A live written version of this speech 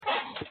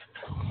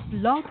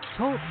Blog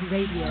Talk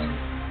Radio.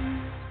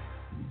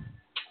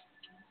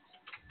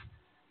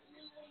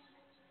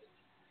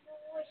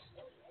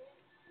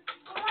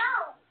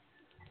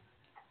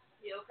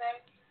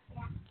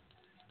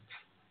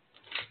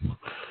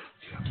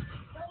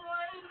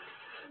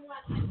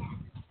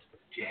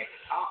 Jack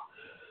up.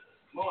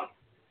 Come on.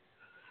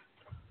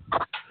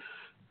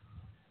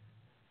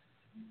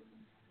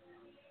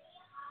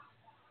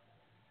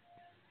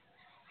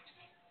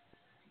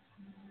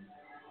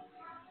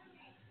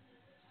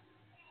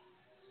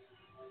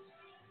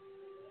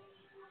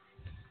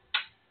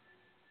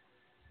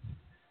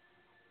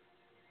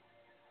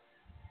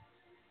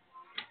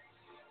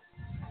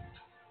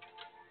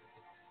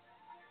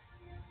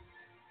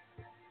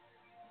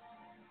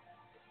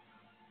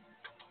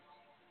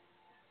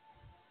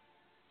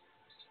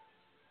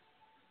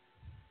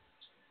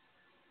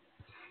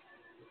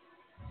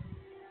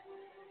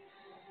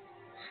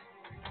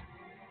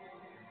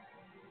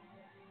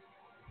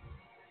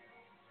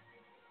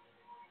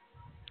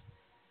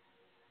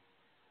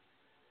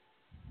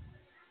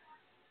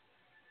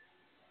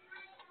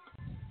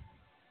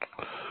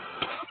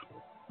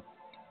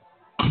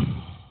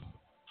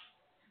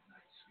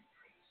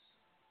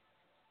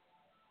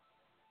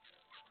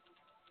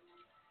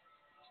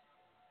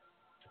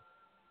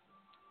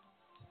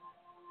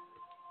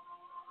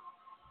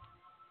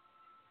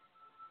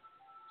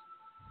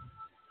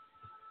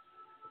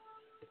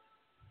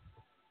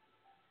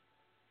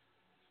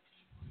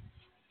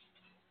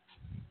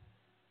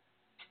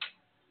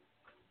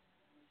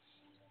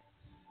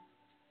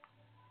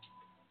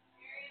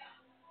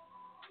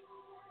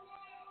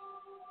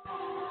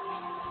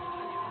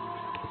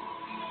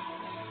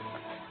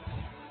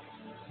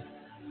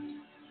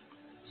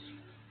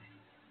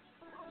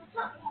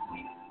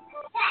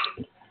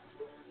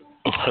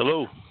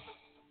 Hello.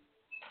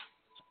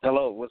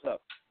 Hello, what's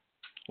up?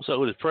 What's up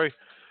with it, Pray?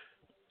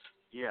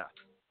 Yeah.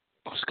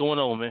 What's going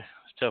on, man?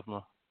 It's tough,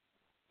 man.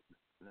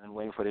 I'm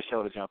waiting for the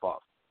show to jump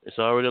off. It's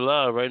already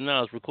live right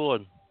now. It's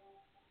recording.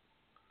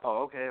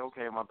 Oh, okay,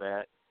 my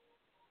bad.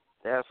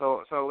 Yeah,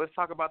 so let's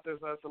talk about this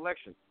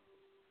selection.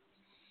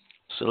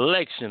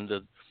 Selection,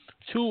 the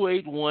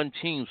 281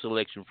 team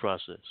selection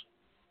process.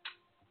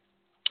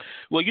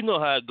 Well, you know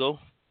how it go.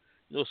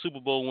 You know,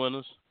 Super Bowl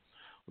winners,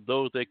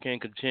 those that can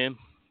contend,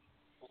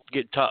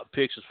 get top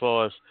picks as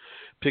far as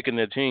picking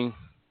their team.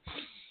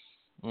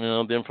 You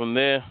know, then from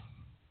there,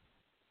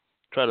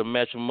 try to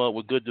match them up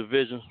with good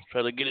divisions.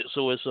 Try to get it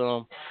so it's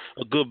a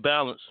good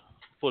balance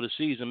for the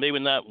season. Maybe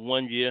not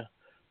one year,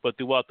 but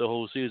throughout the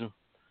whole season.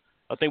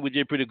 I think we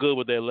did pretty good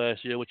with that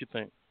last year. What you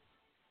think?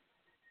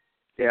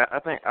 Yeah, I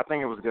think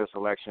it was a good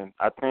selection.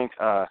 I think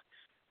a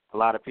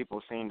lot of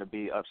people seem to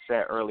be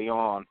upset early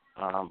on,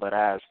 but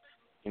as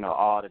you know,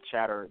 all the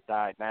chatter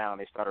died down,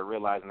 they started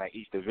realizing that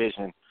each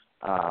division,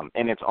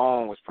 in its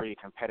own, was pretty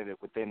competitive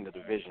within the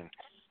division.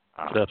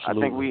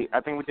 Absolutely.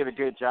 I think we did a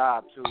good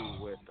job too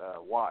with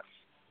Watts.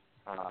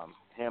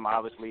 Him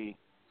obviously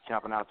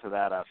jumping out to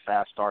that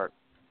fast start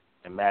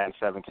in Madden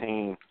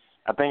 17.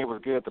 I think it was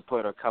good to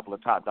put a couple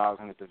of top dogs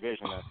in the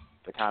division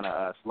to kind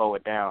of slow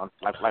it down,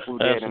 like we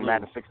did in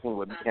Madden 16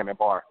 with him and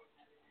Barr.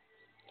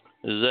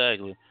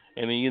 Exactly.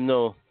 I mean, you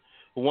know,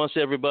 once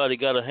everybody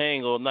got a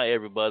hang, or not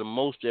everybody,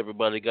 most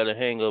everybody got a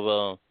hang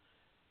of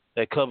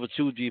that cover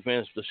 2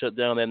 defense to shut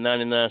down that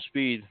 99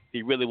 speed,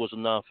 he really was a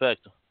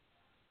non-factor.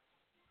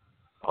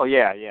 Oh,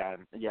 yeah,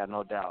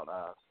 no doubt.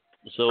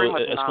 So pretty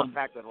much a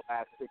non-factor the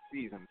last 6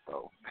 seasons.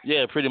 So.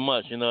 Yeah, pretty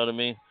much, you know what I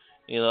mean?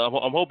 You know,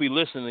 I'm hoping he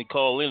listening and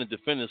call in and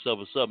defend himself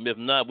or something. If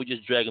not, we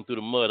just drag him through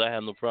the mud. I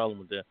have no problem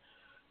with that.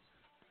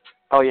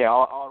 Oh, yeah,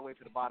 all the way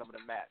to the bottom of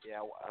the mat.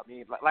 Yeah, I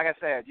mean, like I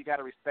said, you got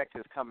to respect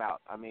his come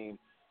out. I mean,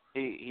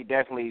 he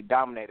definitely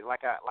dominated.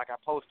 Like I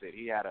posted,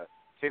 he had a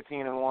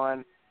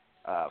 15-1,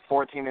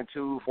 14-2,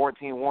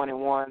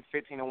 14-1-1,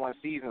 15-1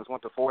 seasons,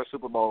 went to 4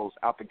 Super Bowls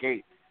out the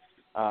gate.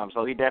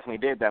 So he definitely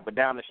did that. But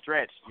down the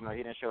stretch, you know,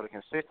 he didn't show the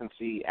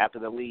consistency after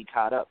the league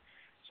caught up.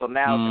 So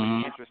now it's going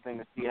to be interesting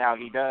to see how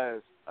he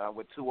does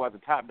with 2 other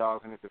top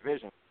dogs in his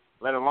division,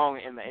 let alone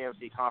in the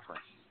AFC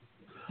conference.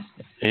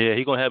 Yeah,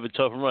 he's going to have a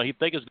tough run. He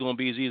think it's going to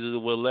be as easy as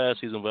it was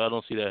last season, but I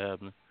don't see that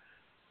happening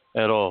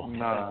at all.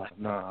 Nah,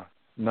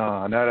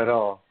 not at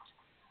all.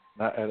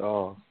 Not at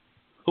all.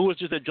 Who was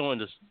just that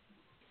joined us?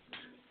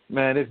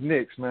 Man, it's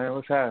Knicks, man.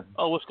 What's happening?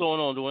 Oh, what's going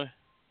on, Dwayne?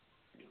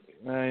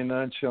 Man, ain't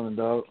nothing chilling,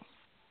 dog.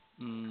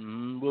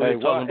 What are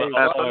you talking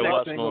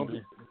about?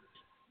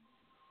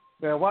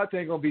 Man, Watts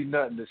ain't gonna be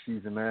nothing this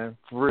season, man.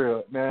 For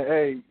real, man.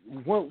 Hey,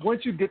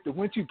 once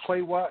you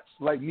play Watts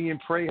like me and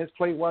Prey has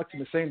played Watts in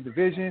the same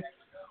division,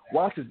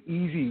 Watts is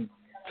easy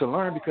to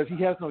learn because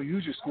he has no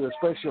user skill,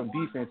 especially on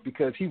defense,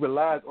 because he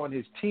relies on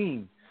his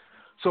team.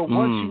 So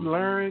once you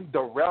learn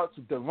the routes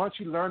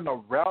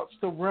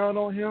to run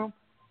on him,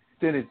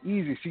 then it's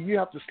easy. See, you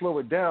have to slow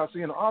it down. So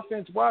in the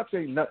offense, Watts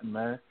ain't nothing,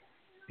 man.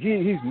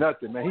 He's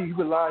nothing, man. He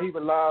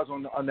relies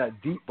on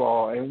that deep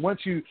ball, and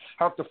once you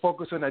have to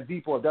focus on that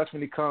deep ball, that's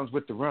when he comes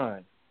with the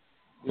run.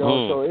 You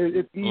know, so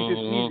it's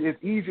easy.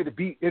 It's easy to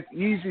beat. It's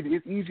easy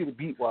to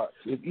beat Watts.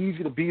 It's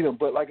easy to beat him.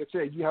 But like I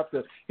said, you have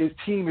to. His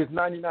team is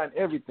 99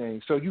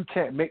 everything, so you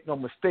can't make no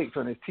mistakes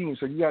on his team.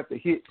 So you have to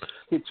hit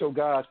your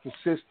guys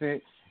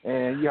consistent,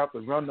 and you have to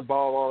run the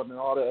ball and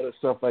all the other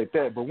stuff like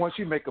that. But once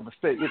you make a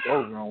mistake, it's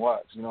over on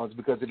Watts. You know, it's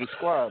because of his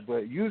squad.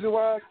 But user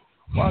wise,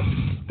 Watts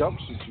is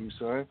dumpster juice,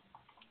 son.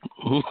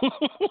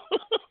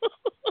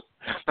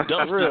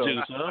 Dumpster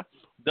juice, huh?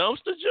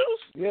 Dumpster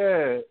juice?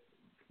 Yeah.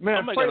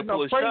 Man, Pray know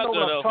what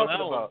I'm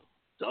talking about.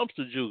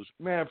 Dumpster juice.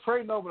 Man,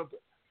 Pray know what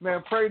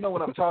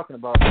I'm talking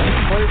about. Pray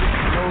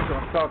knows what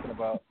I'm talking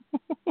about.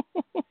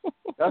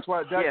 That's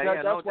why.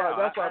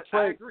 That's why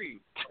Pray. I agree.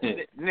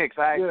 Nix,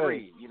 I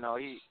agree. You know,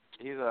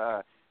 he's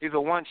a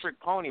one-trick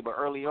pony, but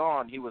early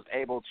on he was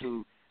able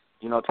to,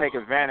 you know, take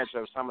advantage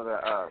of some of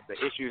the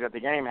issues that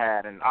the game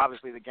had, and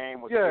obviously the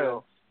game was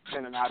still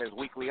sending out his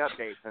weekly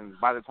updates, and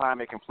by the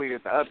time it completed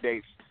the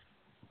updates,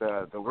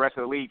 the rest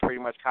of the league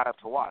pretty much caught up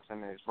to Watts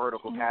in his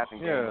vertical passing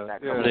game.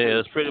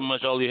 That's pretty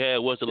much all he had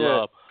was the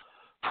lob.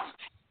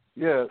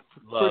 Yeah,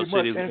 pretty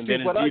much. And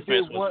then his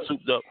defense was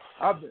souped up.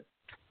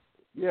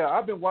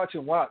 I've been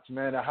watching Watts,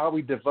 man, and how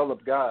he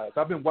developed guys.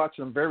 I've been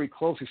watching him very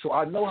closely, so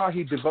I know how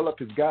he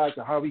developed his guys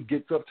and how he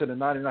gets up to the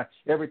 99.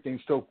 Everything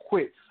so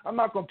quick. I'm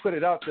not going to put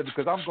it out there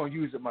because I'm going to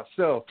use it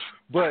myself,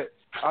 but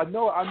I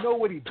know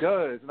what he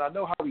does, and I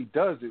know how he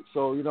does it.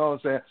 So you know what I'm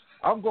saying.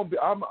 I'm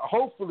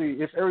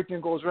hopefully, if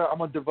everything goes right, I'm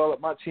gonna develop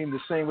my team the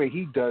same way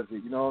he does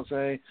it. You know what I'm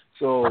saying?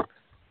 So,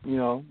 you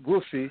know,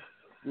 we'll see.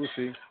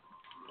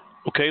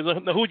 Okay,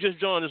 now who just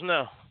joined us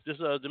now?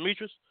 Just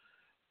Demetrius?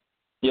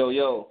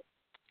 Yo.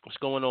 What's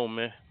going on,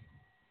 man?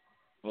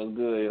 What's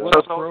good? Yo?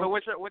 So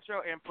what's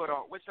your input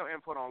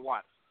on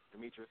Watts,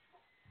 Demetrius?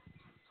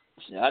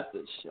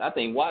 I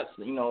think Watts,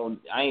 you know,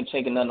 I ain't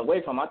taking nothing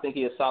away from him. I think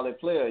he's a solid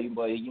player,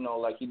 but you know,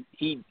 like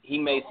he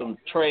made some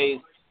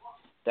trades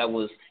that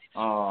was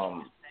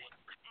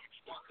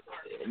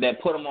that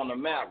put him on the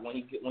map when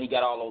he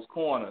got all those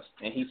corners,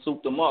 and he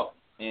souped them up.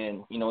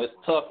 And you know, it's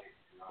tough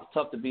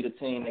to beat a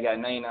team that got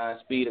 99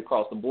 speed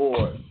across the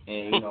board.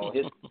 And you know,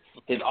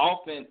 his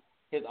offense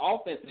is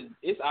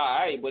it's all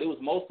right, but it was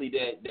mostly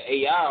the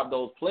AI of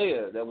those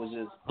players that was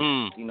just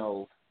you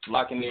know,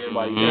 locking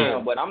everybody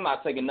down. But I'm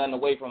not taking nothing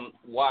away from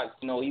Watts.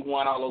 You know, he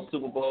won all those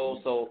Super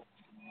Bowls, so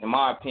in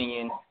my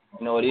opinion,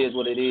 you know, it is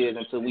what it is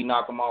until we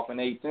knock him off in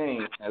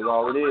 18. That's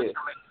all it is.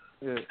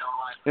 Yeah.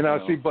 And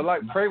I see, but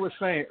like Prey was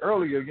saying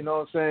earlier, you know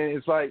what I'm saying?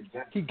 It's like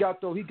he got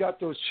those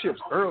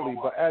chips early,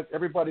 but as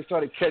everybody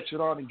started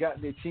catching on and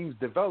got their teams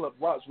developed,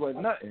 Watts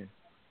wasn't nothing.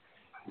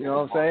 You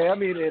know what I'm saying? I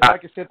mean,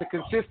 like I said, the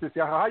consistency.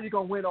 How you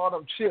gonna win all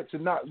them chips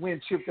and not win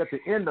chips at the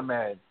end of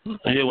Madden?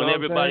 Yeah, when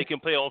everybody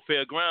can play on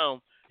fair ground.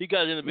 He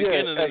got it in the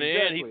beginning, and in the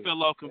end, he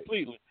fell off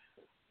completely.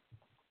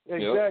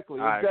 Exactly.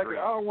 I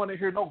don't want to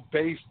hear no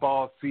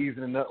baseball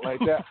season and nothing like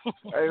that.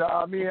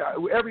 I mean,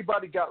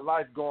 everybody got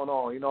life going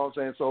on, you know what I'm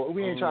saying? So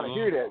we ain't trying to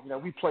hear that. You know,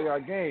 we play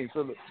our game.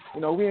 So, you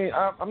know,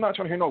 I'm not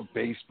trying to hear no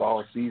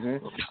baseball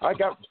season. I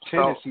got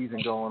tennis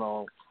season going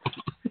on.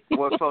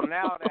 Well, so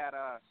now that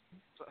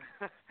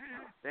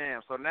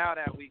so now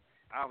that we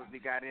obviously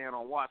got in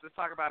on Watts, let's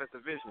talk about his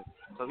division.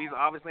 So he's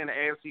obviously in the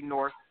AFC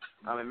North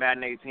in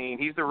Madden 18.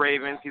 He's the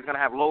Ravens. He's going to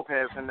have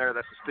Lopez in there.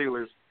 That's the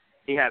Steelers.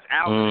 He has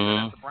Alvin,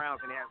 that's the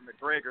Browns, and he has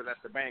McGregor, that's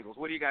the Bengals.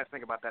 What do you guys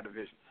think about that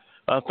division?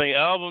 I think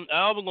Alvin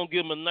going to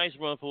give him a nice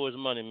run for his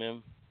money,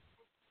 man.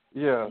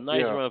 Yeah.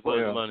 Nice run for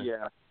his money.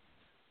 Yeah.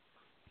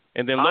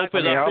 And then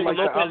Lopez, I think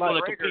Lopez is going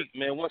to compete,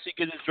 man. Once he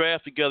gets his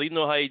draft together, you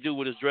know how he do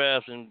with his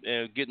drafts and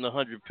getting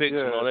 100 picks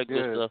and all that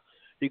good stuff.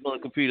 He's going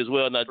to compete as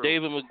well. Now,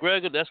 David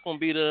McGregor, that's going to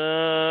be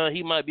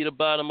he might be the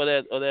bottom of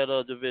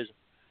that division.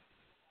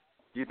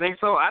 You think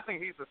so? I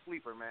think he's a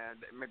sleeper, man.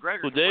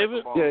 McGregor. Who,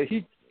 David?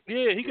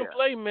 He can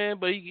play, man,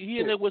 but he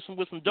in there with some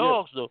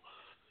dogs though.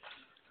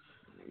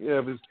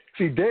 Yeah, but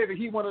see, David,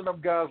 he one of them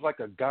guys like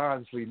a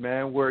Gonsley,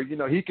 man, where you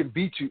know he can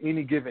beat you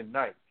any given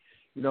night.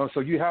 You know, so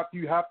you have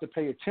to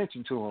pay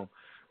attention to him.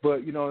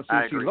 But you know,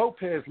 see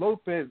Lopez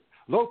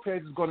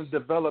is going to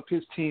develop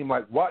his team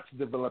like Watts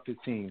developed his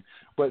team.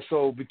 But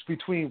so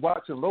between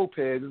Watts and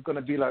Lopez, it's going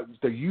to be like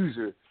the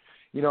user.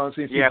 You know what I'm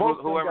saying? Yeah,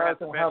 whoever has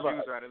the best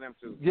user out of them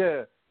two.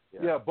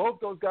 Yeah, both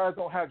those guys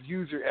don't have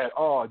user at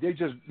all. They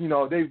just, you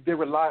know, they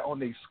rely on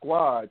their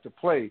squad to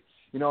play.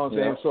 You know what I'm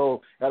saying?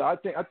 So, and I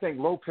think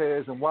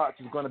Lopez and Watts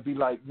is going to be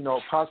like, you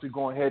know, possibly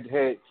going head to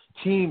head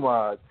team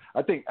wise.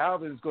 I think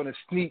Alvin is going to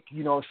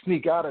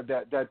sneak out of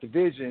that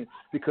division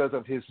because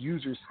of his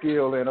user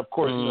skill and of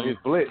course you know, his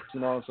blitz.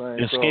 You know what I'm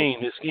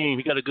saying? His scheme.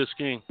 He got a good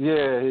scheme.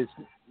 Yeah.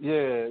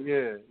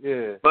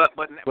 But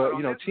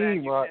you know,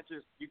 team wise,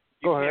 you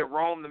can't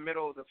roam the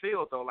middle of the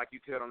field though like you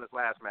could on this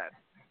last match.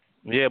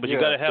 Yeah, but you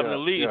got to have an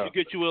elite. If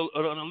you get you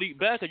an elite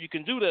backer, you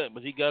can do that,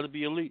 but he got to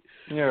be elite.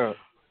 Yeah.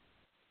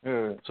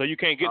 So you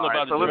can't get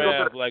nobody to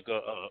draft like a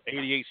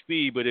 88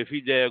 speed, but if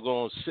he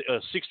going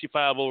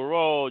 65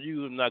 overall,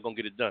 you're not going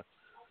to get it done.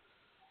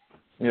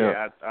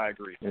 Yeah, I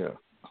agree. Yeah.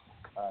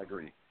 I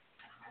agree.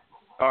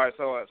 All right,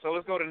 so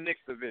let's go to the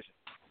Knicks division.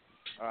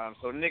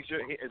 So Knicks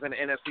is in the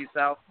NFC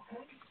South.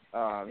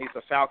 He's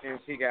the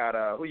Falcons. He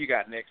got who you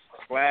got next?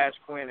 Splash,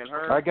 Quinn, and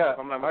her. I got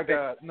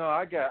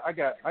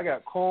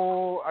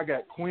Cole, I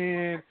got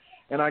Quinn,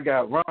 and I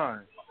got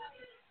Ron.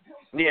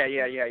 Yeah.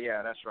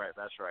 That's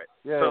right.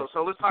 Yeah.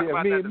 So let's talk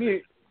about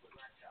that.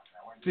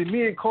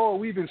 Me and Cole,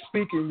 we've been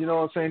speaking, you know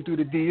what I'm saying, through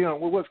the DM.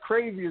 Well, what's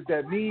crazy is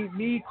that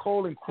me,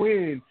 Cole, and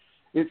Quinn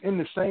is in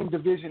the same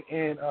division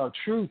in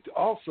Truth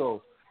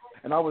also.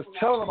 And I was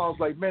telling him, I was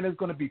like, man, it's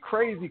going to be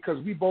crazy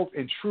because we both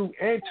in True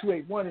and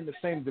 281 in the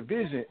same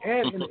division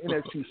and in the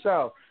NFC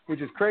South,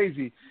 which is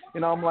crazy.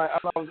 And I'm like,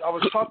 I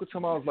was talking to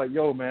him, I was like,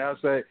 yo, man, I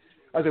said,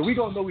 we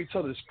going to know each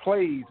other's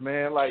plays,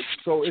 man. Like,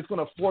 so it's going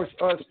to force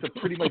us to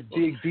pretty much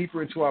dig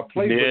deeper into our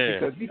playbook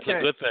because we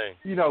can't,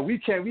 you know, we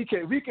can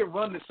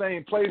run the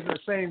same plays and the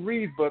same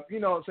reads, but,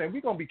 you know what I'm saying,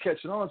 we're going to be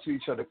catching on to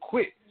each other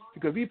quick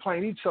because we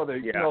playing each other,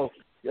 you know,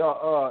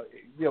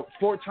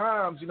 4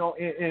 times, you know,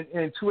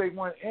 in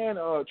 281 and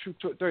True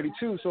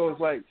 32. So it's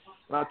like,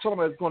 and I told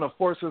him it's going to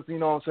force us, you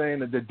know what I'm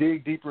saying, to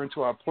dig deeper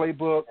into our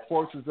playbook,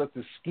 forces us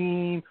to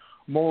scheme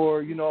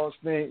more, you know what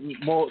I'm saying,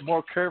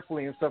 more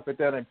carefully and stuff like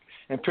that,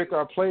 and pick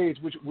our plays,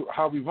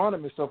 how we run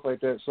them and stuff like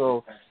that.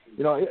 So,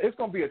 you know, it's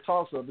going to be a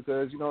toss-up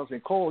because, you know what I'm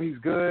saying, Cole, he's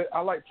good.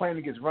 I like playing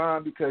against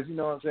Ron because, you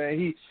know what I'm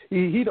saying,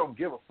 he don't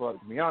give a fuck,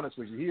 to be honest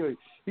with you.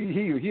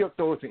 He'll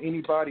throw it to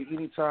anybody,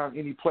 anytime,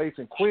 any place.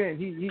 And Quinn,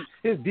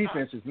 his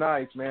defense is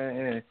nice,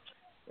 man.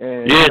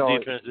 And yeah, you know,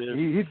 defense is.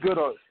 He's good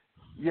on.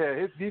 Yeah,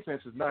 his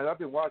defense is nice. I've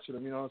been watching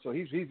him, you know, so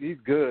he's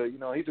good. You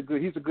know, he's a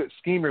good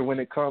schemer when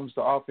it comes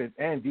to offense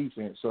and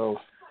defense. So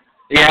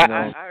yeah, you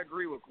know. I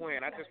agree with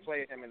Quinn. I just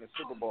played him in the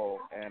Super Bowl,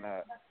 and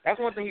that's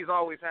one thing he's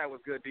always had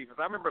was good defense.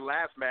 I remember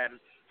last Madden,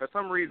 for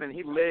some reason,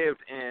 he lived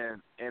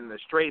in the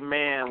straight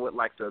man with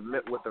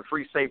the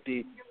free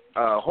safety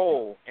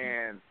hole,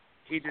 and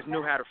he just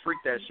knew how to freak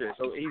that shit.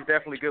 So he's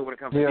definitely good when it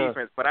comes to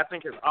defense. But I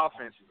think his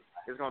offense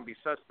is going to be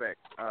suspect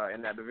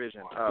in that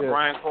division.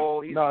 Brian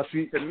Cole,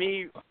 to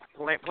me,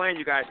 playing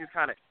you guys, he's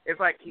kind of, it's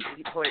like he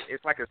played,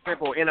 it's like a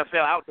simple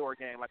NFL outdoor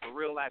game, like a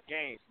real life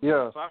game.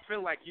 Yeah. So I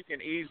feel like you can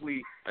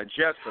easily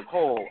adjust to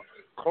Cole.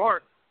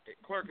 Clark,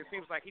 it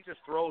seems like he just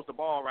throws the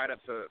ball right up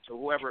to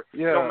whoever.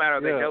 Yeah. No matter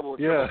if they double or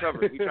triple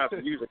cover, he tries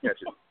to use a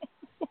catch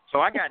it. So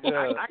I kind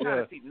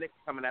of see Nick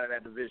coming out of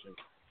that division.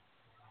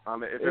 If I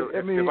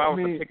was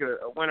to pick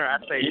a winner,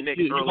 I'd say Nick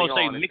early on. You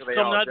gonna say Nick's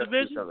coming out of the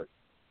division?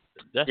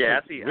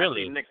 I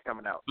see Nick's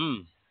coming out.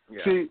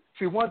 Yeah.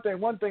 See, one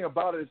thing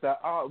about it is that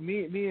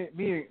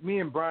me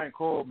and Brian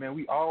Cole, man,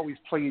 we always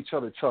play each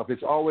other tough.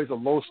 It's always a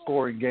low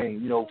scoring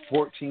game, you know,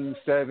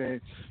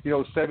 14-7, you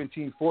know,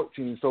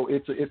 17-14. So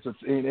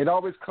it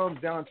always comes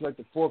down to like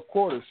the fourth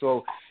quarter.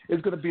 So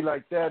it's gonna be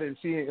like that. And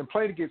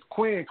playing against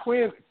Quinn,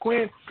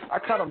 I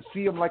kind of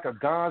see him like a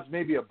Gons,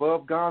 maybe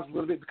above Gons a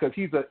little bit because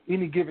he's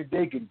any given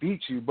day can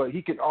beat you, but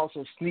he can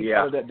also sneak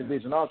out of that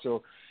division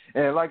also.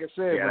 And like I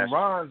said, when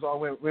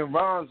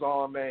Ron's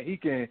on, man, he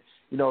can,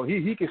 you know,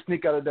 he can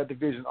sneak out of that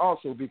division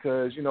also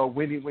because, you know,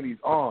 when he's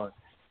on.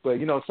 But,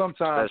 you know,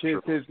 sometimes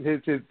his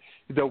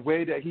the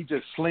way that he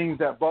just slings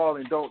that ball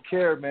and don't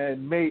care,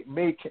 man, may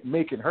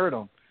can hurt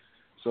him.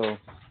 So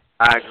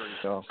I agree.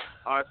 So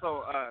all right,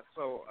 so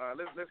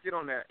let's get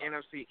on that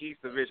NFC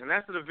East division.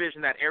 That's the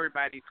division that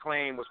everybody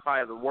claimed was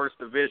probably the worst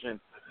division,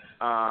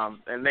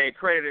 and they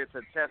credited it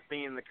to Tess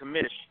being the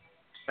commish,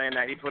 saying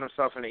that he put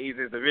himself in the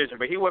easiest division,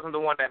 but he wasn't the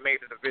one that made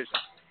the division.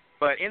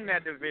 But in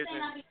that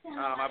division,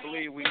 I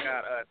believe we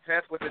got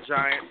Tess with the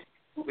Giants,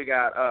 we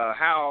got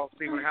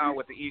Stephen Howell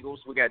with the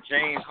Eagles, we got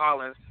James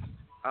Hollins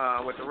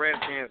with the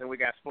Redskins, and we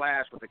got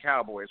Splash with the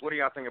Cowboys. What do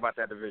y'all think about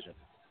that division?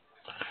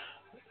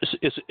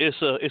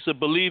 It's a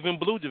believe in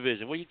blue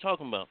division. What are you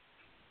talking about?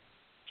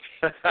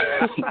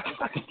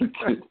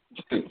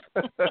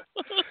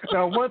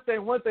 Now, one thing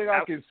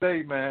I can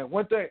say, man.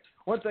 One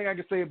thing I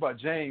can say about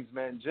James,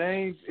 man.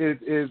 James is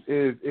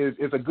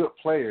a good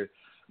player,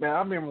 man. I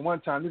remember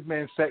one time this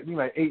man sacked me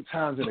like 8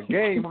 times in a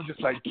game. I'm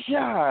just like,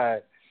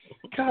 God,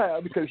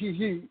 because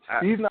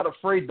he's not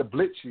afraid to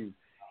blitz you,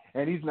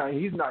 and he's not.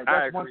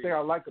 That's one thing I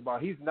like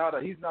about him.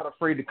 He's not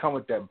afraid to come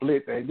with that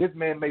blitz. And this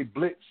man may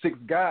blitz 6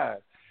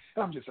 guys.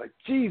 And I'm just like,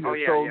 Jesus.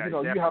 You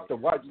know, definitely.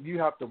 You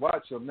have to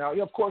watch him. Now,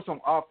 of course, on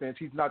offense,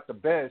 he's not the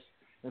best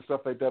and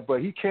stuff like that, but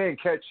he can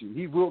catch you.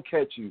 He will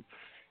catch you.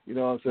 You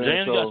know what I'm saying?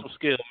 James got some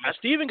skill.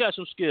 Steven got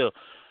some skill.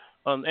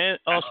 And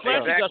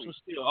Splash got some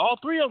skill. All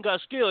 3 of them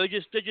got skill. They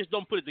just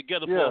don't put it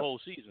together for a whole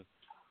season.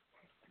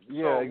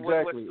 Yeah, so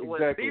exactly.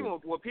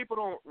 What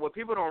people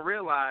don't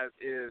realize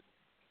is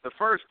the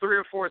first 3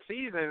 or 4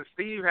 seasons,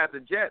 Steve had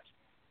the Jets.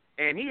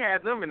 And he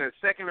had them in the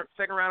second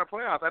round of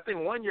playoffs. I think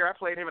one year I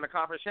played him in a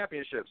conference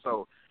championship.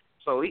 So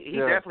he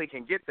definitely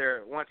can get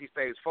there once he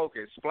stays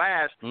focused.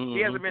 Splash,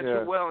 he hasn't been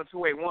too well in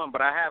 281,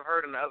 but I have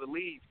heard in the other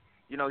leagues,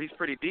 you know, he's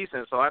pretty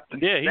decent. So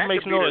he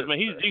makes noise, man.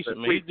 He's decent,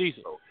 man. He's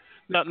decent.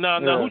 Now,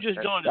 who just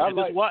joined us?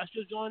 Did Watts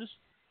just join us?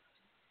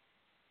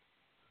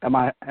 Am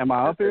I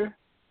up here?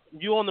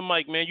 You on the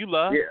mic, man? You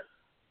live? Yeah.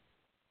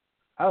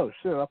 Oh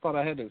shit! I thought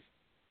I had to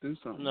do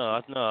something.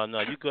 No.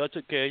 You good? I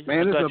took care of you.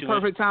 Man, this is a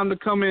perfect time to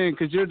come in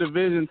because your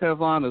division,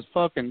 Teflon, is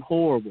fucking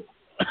horrible.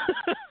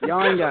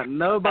 Y'all ain't got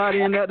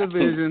nobody in that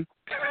division.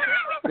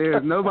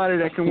 There's nobody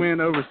that can win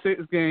over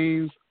 6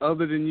 games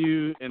other than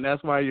you, and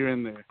that's why you're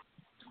in there.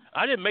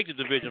 I didn't make the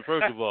division,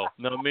 first of all.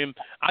 No, I mean,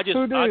 I just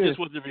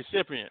was the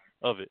recipient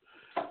of it.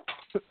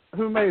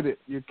 Who made it?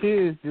 Your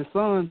kids, your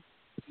son?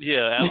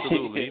 Yeah,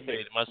 absolutely. He made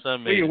it. My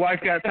son made it. Your wife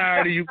got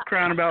tired of you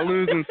crying about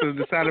losing, so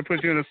decided to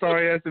put you in a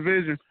sorry ass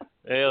division.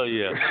 Hell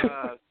yeah.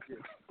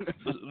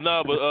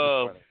 No, but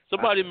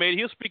somebody made it.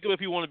 He'll speak up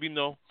if you want to be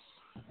known.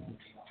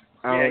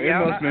 Oh, it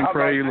must have been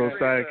Prey, you little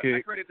sidekick.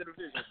 I created the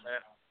division,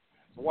 man.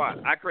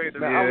 What? I created the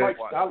division.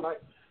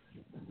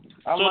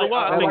 I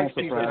like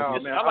Stephen Howe,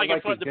 man. I like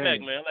it front to back,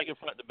 man. I like it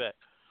front to back.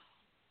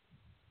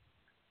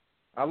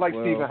 I like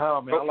Stephen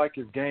Howe, man. I like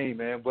his game,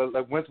 man. But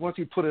like once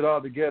he put it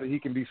all together, he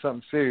can be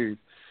something serious.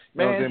 You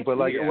know what I'm saying? But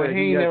like, he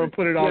ain't never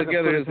put it all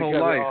together his whole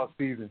life. All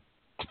season.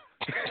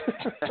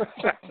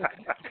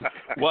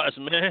 Watch,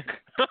 man.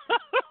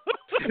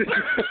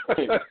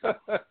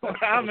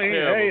 I mean,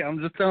 hey,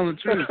 I'm just telling the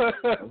truth.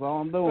 That's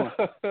all I'm doing.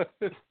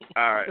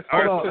 All right.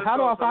 Hold on. How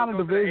do I find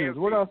the divisions?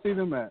 Where do I see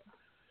them at?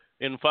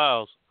 In the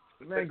files.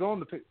 Man, go on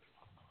the pick.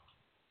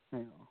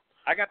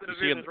 I got the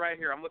divisions right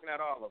here. I'm looking at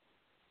all of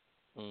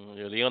them.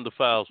 Yeah, they under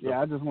files.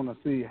 Yeah, I just want to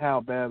see how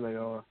bad they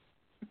are.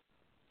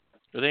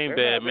 It ain't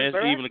bad, man.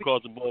 It's even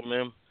across the board,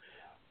 man.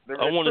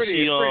 I want to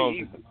see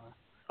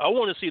I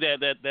want to see that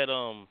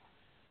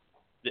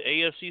the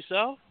AFC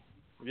South.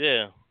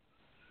 Yeah.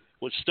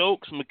 With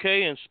Stokes,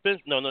 McKay, and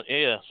Spencer.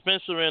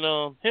 Spencer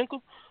and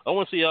Hinkle. I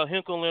want to see how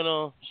Hinkle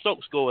and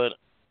Stokes go at it.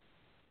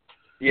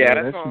 Yeah,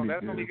 that's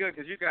gonna be good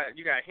because you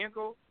got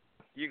Hinkle,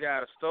 you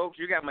got Stokes,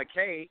 you got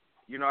McKay.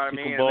 You know what I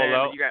mean? And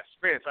then you got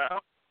Spencer.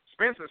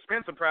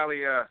 Spencer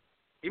probably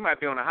he might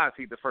be on the hot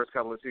seat the first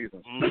couple of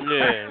seasons.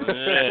 Yeah.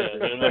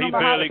 He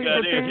barely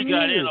got in. He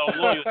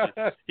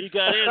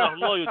got in on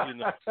loyalty.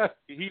 Now.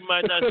 He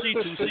might not see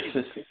 2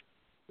 seasons.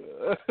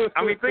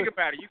 I mean, think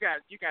about it. You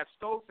got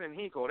Stokes and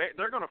Hinkle.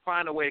 They're going to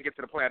find a way to get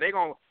to the playoff. They're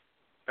going.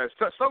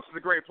 Stokes is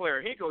a great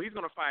player. Hinkle, he's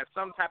going to find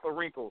some type of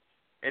wrinkle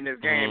in this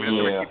game.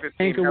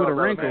 Hinkle with a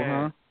wrinkle,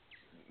 huh?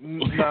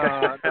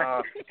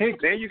 Nah.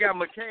 Then you got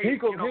McKay.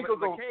 Hinkle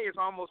McKay is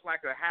almost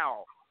like a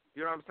Howell.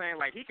 You know what I'm saying?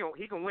 Like he can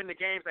win the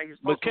games that he's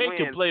supposed to win. McKay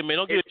can play, man.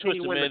 Don't get it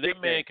twisted, man.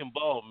 That man can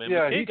ball, man.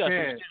 Yeah, he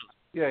can.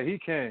 Yeah, he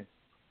can.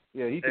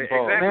 Yeah, he can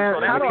ball. Exactly.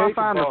 Man, how do I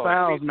find the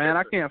fouls, man?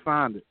 I can't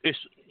find it.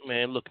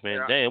 Man, look,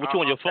 man. Damn, what you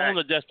on your phone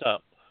or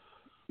desktop?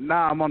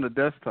 Nah, I'm on the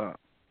desktop.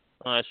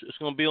 All right, it's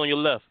gonna be on your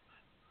left.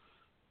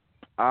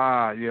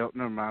 Yep.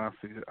 Never mind.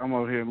 I see it. I'm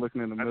over here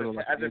looking in the middle.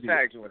 I just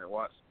tagged you in it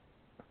once.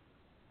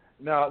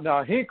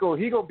 Now Hinkle,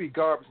 he gonna be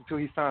garbage until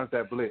he finds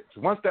that blitz.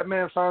 Once that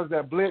man finds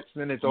that blitz,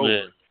 then it's over.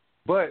 Yeah.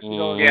 But you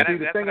know,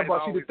 the thing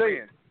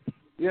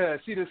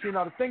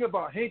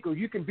about Hinkle,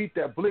 you can beat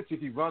that blitz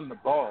if you run the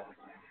ball.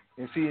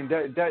 And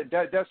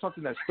that's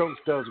something that Stokes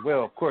does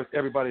well. Of course,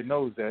 everybody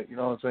knows that. You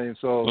know what I'm saying?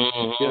 So,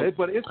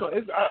 but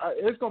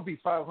it's gonna be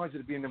 500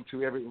 to beat them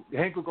two.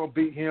 Hinkle gonna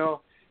beat him.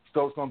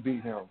 Stokes gonna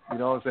beat him. You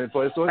know what I'm saying?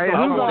 So who's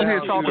on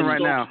here talking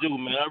right now?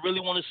 Man, I really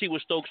want to see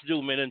what Stokes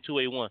do, man, in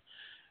 2A1.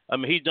 I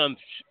mean, he's done.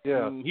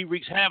 Yeah. He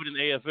wreaks havoc in the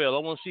AFL. I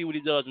want to see what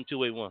he does in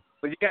 2A1.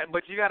 But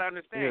you got to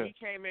understand, he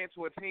came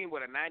into a team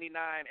with a 99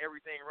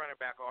 everything running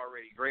back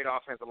already, great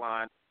offensive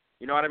line.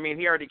 You know what I mean?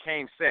 He already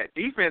came set.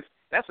 Defense,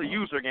 that's a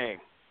user game.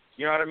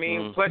 You know what I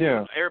mean? Plus,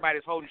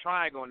 everybody's holding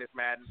triangle in this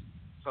Madden,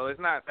 so it's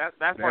not that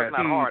part's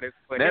not hard.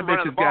 But that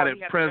bitch has got it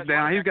pressed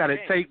down. He's got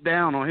it taped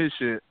down on his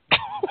shit.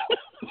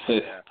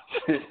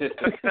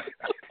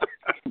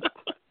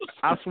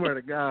 I swear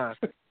to God.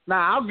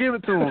 Nah, I'll give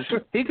it to him.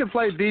 He can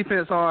play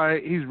defense all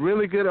right. He's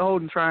really good at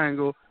holding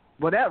triangle.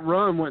 But that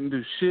run wouldn't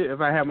do shit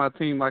if I had my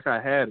team like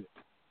I had it.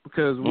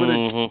 Because with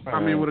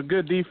a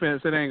good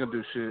defense, it ain't going to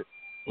do shit.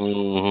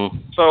 Mm-hmm.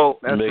 So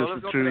let's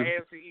go to the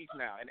AFC East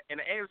now. In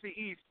the AFC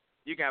East,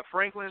 you got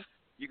Franklin,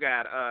 you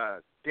got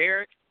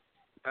Derek,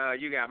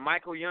 you got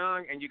Michael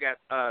Young, and you got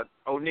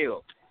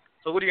O'Neal.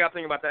 So what do y'all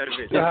think about that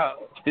division?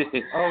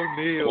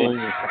 O'Neal.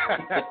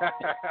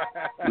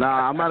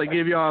 Nah, I'm about to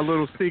give y'all a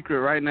little secret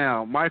right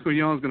now. Michael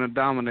Young's going to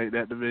dominate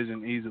that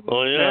division easily.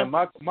 Oh, yeah?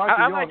 Michael Young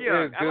is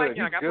good. I like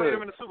Young. I played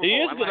him in the Super Bowl. He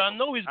is good. I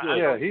know he's good.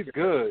 Yeah, he's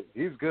good.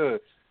 He's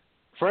good.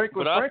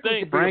 Franklin can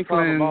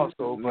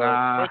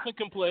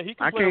play. He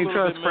can I play can't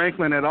trust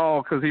Franklin at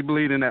all because he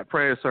bleed in that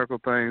prayer circle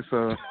thing,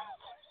 so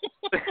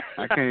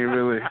I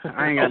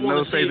ain't got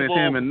no faith in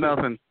him and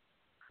nothing.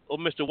 Oh,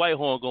 Mr.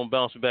 Whitehorn going to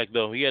bounce back,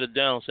 though. He had it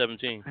down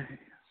 17.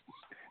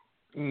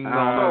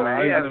 No,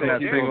 man. He's in that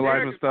single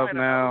life and stuff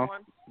now.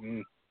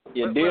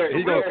 Yeah, Derek,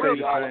 he's going to say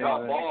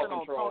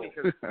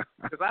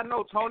because I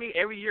know Tony,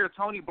 every year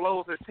Tony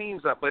blows his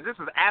teams up, but this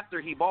is after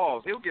he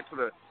balls. He'll get to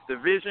the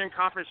division,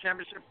 conference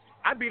championship.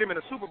 I beat him in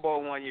the Super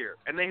Bowl one year,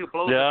 and then he'll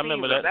blow his teams up. Yeah, I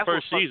remember that That's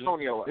first season.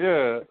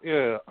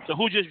 Yeah. So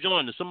who just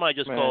joined us? Somebody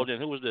just called in.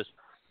 Who was this?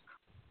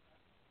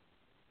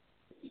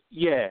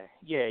 Yeah.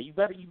 You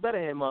better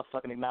have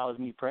motherfucking acknowledge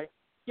me, Pray.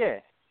 Yeah.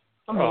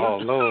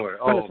 Lord.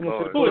 Who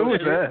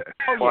was that?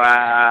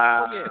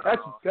 Wow.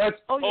 That's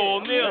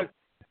Neil.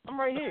 I'm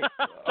right here.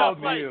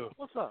 Neil.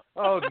 What's up?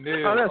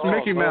 Neil. Oh, that's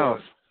Mickey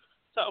Mouse.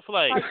 Top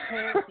flight.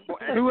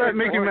 Who had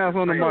Mickey Mouse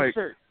on the mic?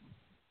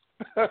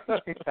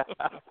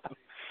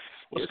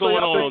 What's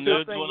going on,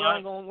 dude? dude?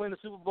 Y'all gonna win the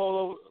Super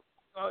Bowl?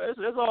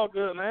 It's all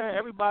good, man.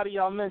 Everybody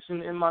y'all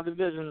mentioned in my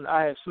division,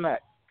 I have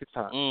smacked good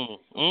times,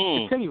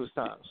 continuous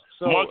times.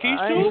 So Marquise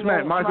too?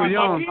 Smacked Michael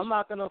Young. I'm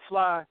not gonna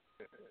fly.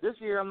 This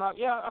year, I'm not.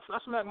 Yeah, I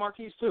smacked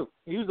Marquise too.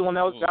 He was the one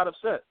that got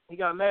upset. He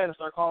got mad and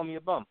started calling me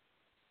a bum.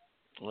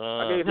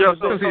 Because he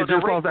just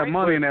lost that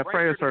money in that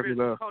prayer circle,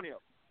 though.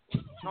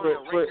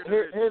 But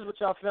here's what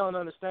y'all failing to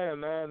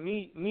understand, man.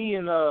 Me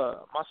and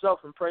myself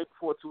and Prey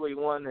before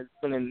 281 has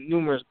been in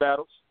numerous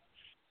battles,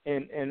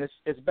 and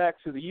it's back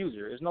to the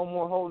user. There's no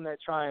more holding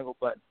that triangle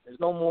button. There's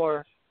no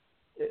more.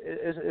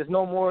 It's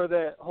no more of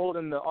that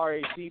holding the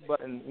RAC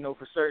button,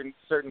 for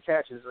certain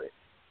catches.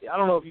 I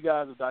don't know if you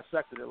guys have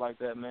dissected it like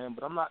that, man,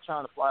 but I'm not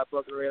trying to fly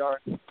above the radar.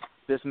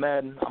 This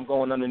Madden, I'm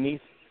going underneath.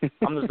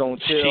 I'm just going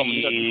to chill. I'm going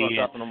to shut the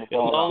fuck up and I'm going to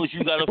ball as long as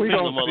you got a finger,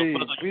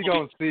 motherfucker. We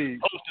going to see.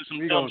 Posting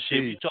some dumb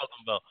shit you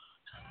talking about.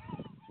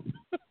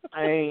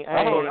 I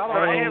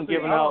ain't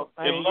giving out.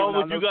 As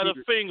long as you got a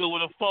finger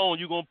with a phone,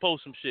 you going to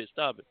post some shit.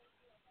 Stop it.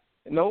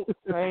 Nope,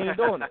 I ain't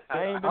doing it.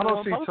 I ain't been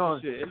doing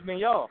posting shit. It's been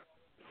y'all.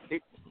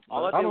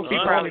 I don't see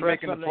Tony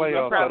making the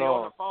playoffs at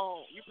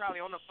all. You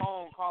probably on the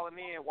phone calling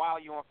in while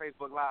you on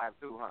Facebook Live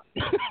too, huh?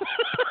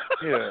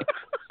 Yeah.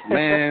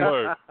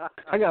 Man,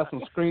 I got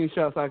some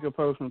screenshots I could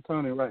post from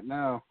Tony right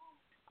now.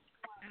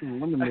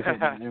 Let me look at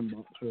my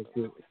inbox real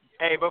quick.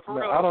 Hey, but for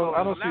real, I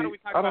don't now that we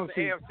talk about the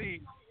see.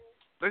 AFC,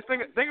 let's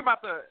think about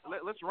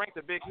let's rank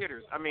the big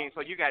hitters. I mean,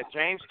 so you got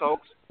James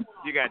Stokes,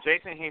 you got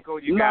Jason Hinkle,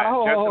 you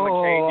got Justin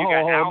McCain, you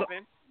got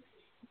Alvin,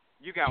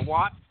 you got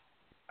Watts.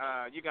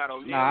 You got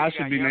O'Neal. Nah, I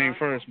should be named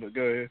first, but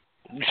go ahead.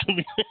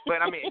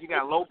 But I mean, you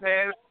got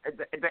Lopez.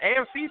 The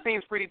AFC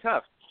seems pretty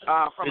tough.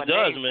 From it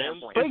does, man.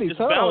 It's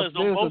balanced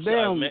on both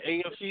sides, man.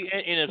 AFC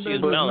and NFC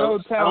is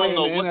balanced. No I don't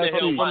know what the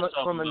hell from, I'm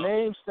talking from a about.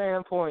 name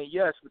standpoint,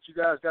 yes, but you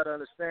guys got to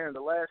understand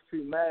the last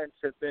two Maddens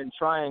have been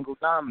triangle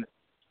dominant.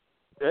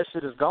 That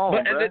shit is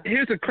gone, bro.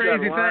 Here's the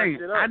crazy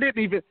thing. I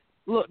didn't even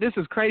look. This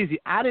is crazy.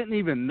 I didn't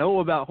even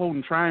know about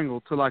holding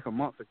triangle till like a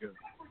month ago.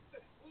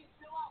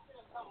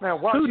 Man,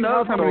 who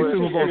knows how many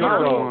Super Bowls I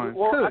won?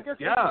 Well, I guess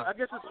this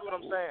is what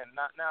I'm saying.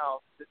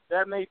 Now,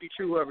 that may be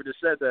true, whoever just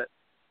said that.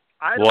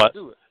 I don't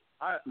do it.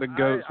 I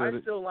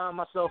still line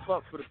myself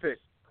up for the pick.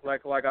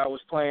 Like I was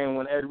playing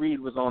when Ed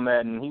Reed was on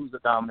Madden and he was the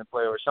dominant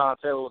player, or Sean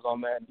Taylor was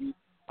on Madden.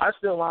 I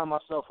still line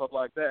myself up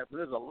like that. But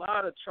there's a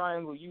lot of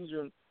triangle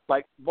users,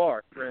 like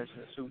Bart, for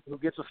instance, who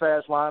gets a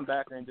fast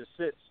linebacker and just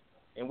sits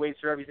and waits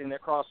for everything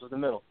that crosses the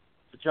middle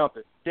to jump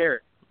it.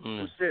 Derek,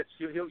 who sits,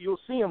 you'll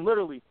see him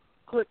literally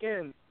click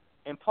in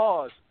and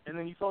pause, and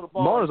then you throw the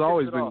ball. Bar's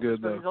always been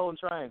good, though. He's holding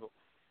triangle.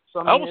 So,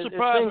 I was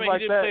surprised when like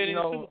he didn't play in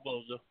the Super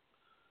Bowls, though.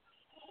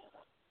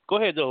 Go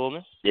ahead, though,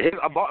 Holman. Yeah,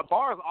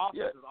 Bar's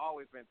offense has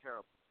always been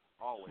terrible.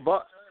 Always.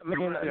 But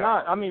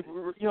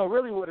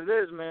really what it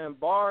is, man.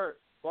 Barr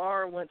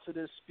went to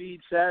this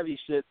speed savvy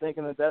shit,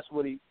 thinking that that's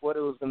what it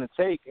was going to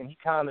take, and he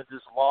kind of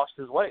just lost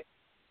his way.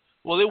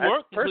 Well, it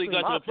worked until he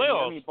got to the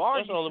playoffs.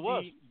 That's all it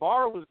was.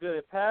 Barr was good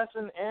at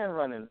passing and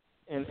running.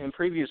 In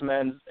previous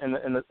Madden, in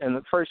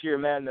the first year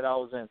of Madden that I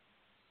was in,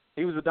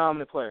 he was a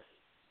dominant player.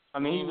 I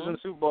mean, he was in the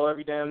Super Bowl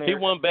every damn day. He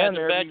won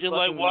back-to-back just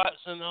like Watts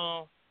and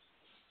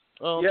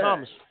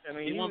Thomas. I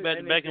mean, he won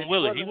back-to-back in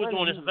Willie. He was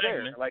doing his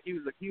thing, man. Like he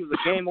was a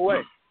game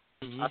away.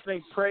 I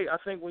think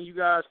when you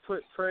guys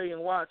put Prey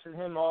and Watts and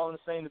him all in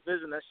the same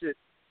division, that shit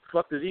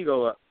fucked his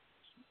ego up.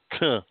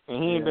 And he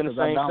ain't been the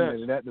same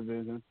since. That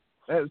division.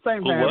 At the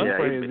same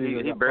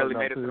time, he barely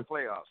made it to the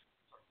playoffs.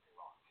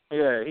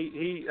 Yeah,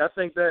 he. I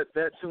think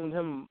that tuned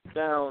him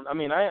down. I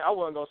mean, I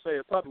wasn't gonna say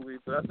it publicly,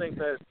 but I think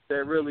that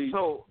really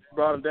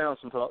brought him down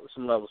some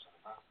levels.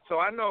 So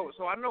I know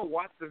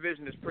Watt's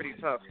division is pretty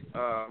tough.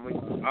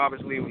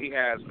 Obviously, he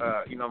has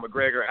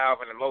McGregor,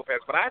 Alvin, and Lopez.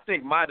 But I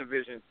think my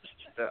division,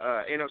 the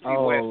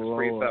NFC West, is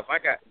pretty tough. I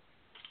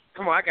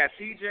got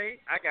TJ,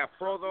 I got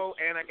Prozo,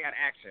 and I got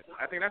Action.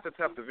 I think that's a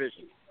tough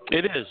division.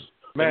 It is.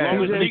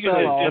 Man, let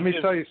me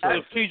tell you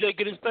something. If TJ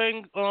get his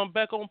thing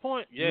back on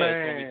point, it's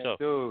going to be tough.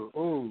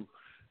 Dude,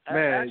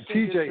 man,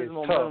 TJ is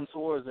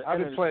tough. I've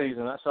been playing.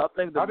 So I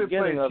think the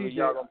beginning of it,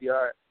 y'all going to be all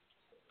right.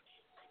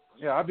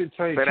 Yeah, I've been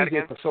playing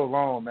TJ for so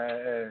long,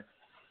 man.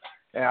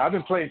 And I've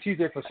been playing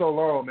TJ for so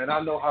long, man. I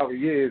know how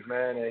he is,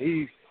 man.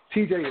 And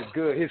TJ is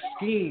good. His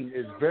scheme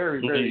is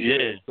very, very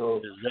good.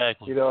 So,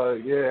 exactly.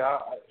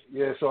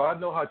 So I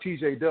know how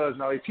TJ does.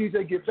 Now, if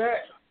TJ get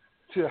back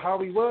to how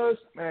he was,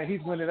 man,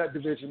 he's winning that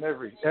division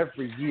every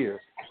year.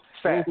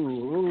 Fact.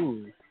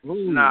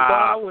 Nah,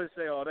 I wouldn't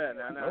say all that.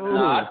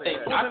 I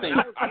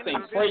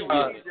think Prey.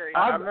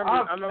 I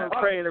remember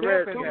praying the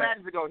Redskins 2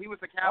 matches ago. He was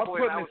the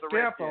Cowboys. I was putting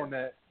a stamp on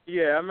that.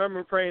 Yeah, I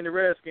remember praying the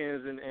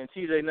Redskins, and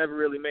TJ never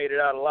really made it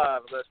out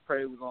alive unless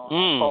Prey was on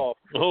call.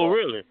 Oh,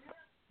 really?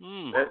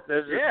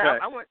 That's just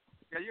I went.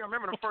 Yeah, you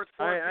remember the first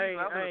 4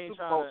 seasons?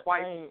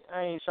 I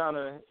ain't trying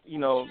to,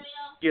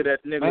 get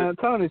that nigga. Man,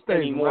 Tony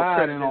stays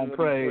riding on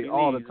Prey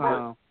all the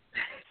time.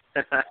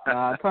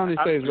 Tony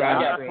stays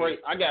right.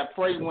 I got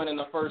Prey winning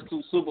the first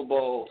 2 Super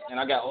Bowls, and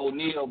I got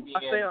O'Neal being,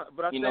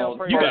 you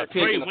got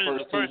Prey winning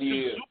the first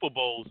 2 Super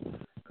Bowls.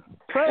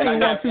 Prey won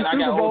 2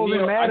 Super Bowls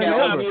in Madden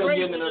ever.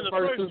 Prey winning the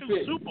first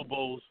 2 Super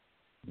Bowls.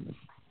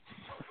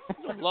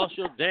 You lost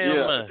your damn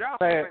mind.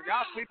 Man,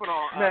 y'all sleeping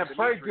on man,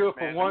 Prey good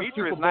for one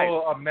Super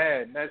Bowl of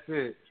Madden. That's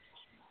it.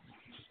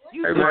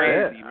 You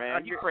crazy,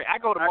 man. You crazy. I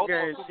go to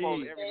multiple Super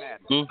Bowls every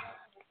Madden.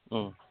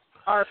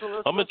 All right, so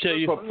I'm gonna tell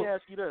you. Let me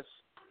ask you this: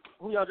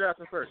 who y'all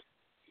drafting first?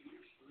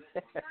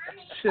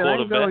 Shit, I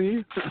ain't going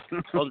you.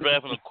 I'm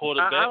drafting a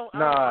quarterback.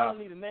 I don't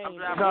need a name.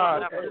 I'm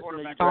drafting a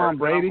quarterback. Tom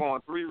Brady. I'm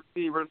going 3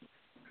 receivers.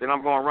 Then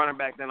I'm going running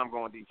back. Then I'm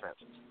going defense.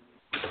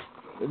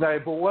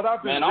 Like, but what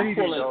I've been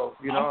reading, though,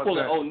 you know, I'm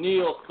pulling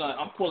O'Neal's son.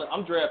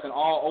 I'm drafting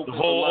all offensive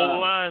the whole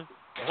line.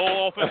 The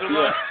whole offensive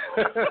line.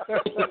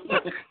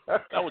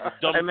 That was the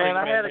dumbest thing, man.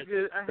 I had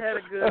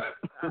a good.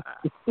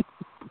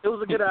 It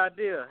was a good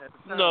idea at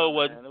the time. No, it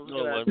wasn't. It was a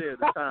good idea at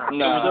the time.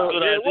 No, it was a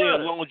good idea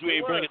as long as you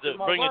ain't bring it to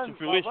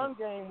fruition. My run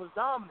game was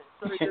dominant,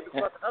 so they did the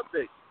fucking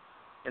update,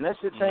 and that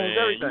shit changed man,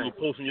 everything. You were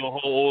posting your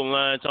whole old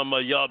line, talking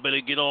about y'all better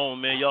get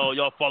on, man.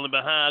 Y'all falling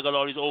behind. I got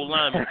all these old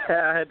linemen.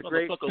 I had the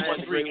great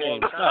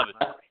games. Stop it.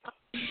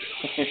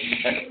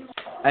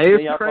 Hey,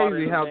 it's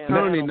crazy how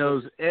Tony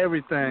knows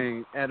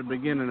everything at the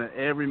beginning of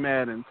every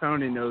Madden.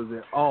 Tony knows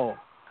it all.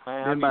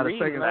 Then by the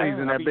second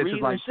season, that bitch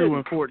is like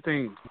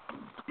 2-14.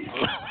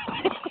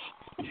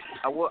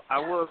 I will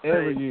say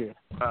every year.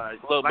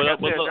 Look, like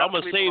but I'm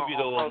gonna save you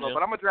though.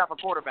 But I'm gonna draft a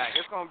quarterback.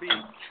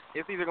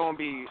 It's either gonna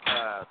be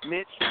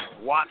Mitch,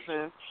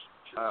 Watson,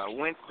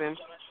 Winston.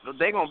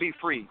 They're gonna be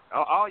free.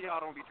 All y'all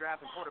don't be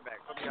drafting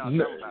quarterbacks. Some of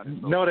y'all about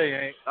it, so. No, they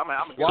ain't.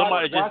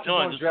 Somebody just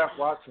joined. Draft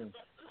Watson.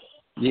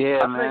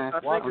 Yeah, man.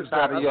 I'm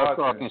tired of y'all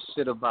talking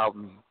shit about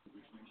me.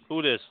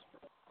 Who this?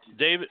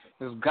 David?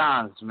 It's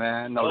Gons,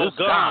 man. No, this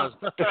Gons.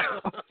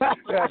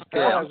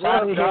 Yeah, I'm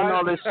tired of hearing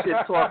all this shit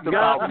talked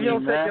about me,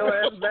 man. Take your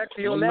ass back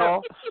to your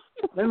lap.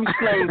 Let me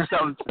explain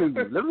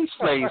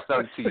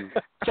something to you.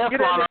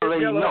 Teflon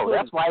already know.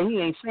 That's why he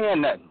ain't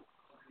saying nothing.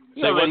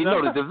 You already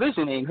know the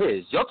division ain't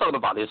his. You're talking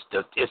about it's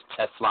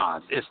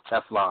Teflons. It's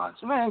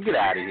Teflons. Man, get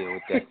out of here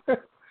with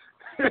that.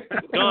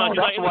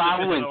 That's why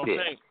I went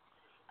there.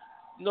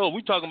 No,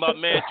 we talking about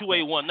man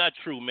 281, not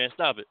true, man.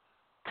 Stop it.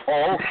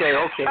 Oh, okay.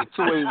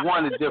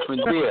 281 is a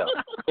different deal.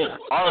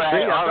 All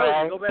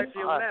right. Go back to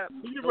your lap.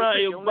 You right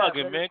here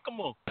bugging, man. Come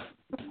on.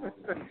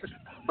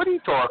 What are you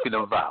talking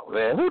about,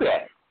 man? Who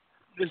that?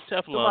 This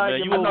Teflon,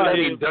 man. You know that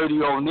ain't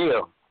Dirty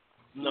O'Neal.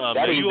 No,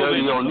 that man. ain't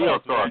Dirty O'Neal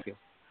talking.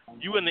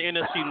 You in the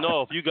NFC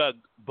North. You got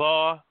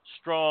Barr,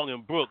 Strong,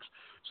 and Brooks,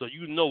 so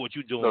you know what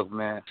you're doing. Look,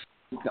 man.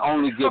 You can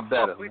only get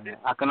better, man.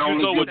 I can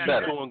only get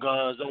better. You know what you're doing,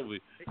 guys, don't we?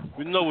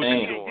 We know what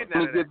you're doing.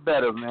 Only get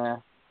better,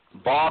 man.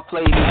 Ball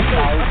played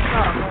inside.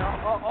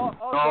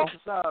 All jokes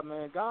aside,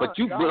 man. But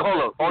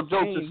hold up. All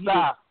jokes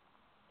aside.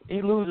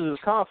 He loses his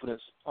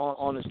confidence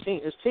on his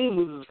team. His team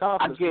loses his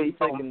confidence.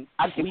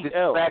 I get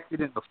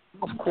distracted in the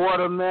fourth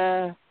quarter,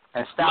 man,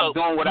 and stop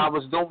doing what I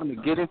was doing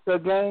to get into a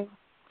game.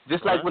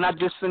 Just like when I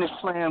just finished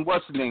playing,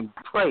 what's the name,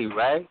 Prey,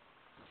 right?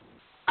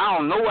 I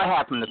don't know what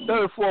happened. The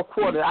third, fourth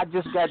quarter, I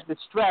just got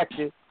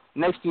distracted.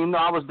 Next thing you know,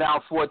 I was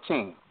down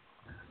 14.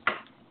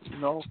 You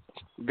know?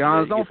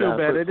 Guys, don't feel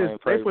bad. They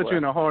put you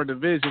in a hard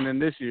division in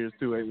this year's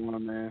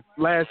 281, man.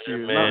 Last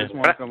year's, not this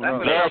one coming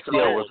up. Last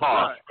year was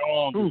hard.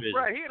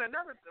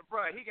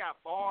 Right, he got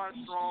Barr,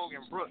 Strong,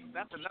 and Brooks.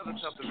 That's another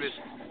tough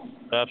division.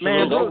 Absolutely.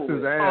 Man, Brooks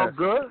is ass. All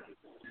good.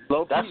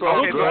 That's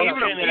all good.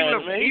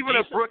 Even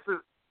if Brooks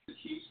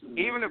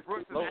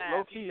is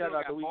low key, I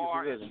got the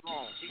weakest division.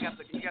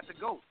 He got the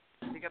GOAT.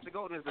 He got the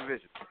GOAT in his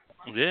division.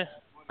 Yeah.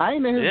 I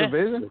ain't in his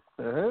division.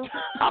 The hell?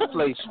 I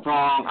play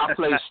strong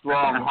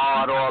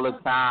hard all the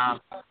time.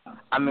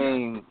 I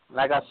mean,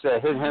 like I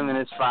said, him and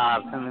his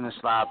five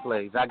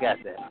plays. I got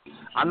that.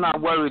 I'm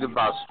not worried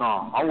about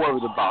Strong. I'm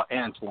worried about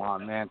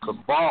Antoine, man, because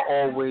Ball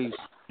always,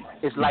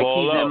 it's like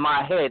he's in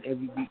my head.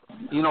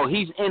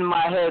 He's in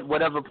my head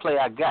whatever play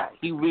I got.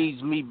 He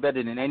reads me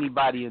better than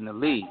anybody in the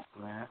league,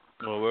 man.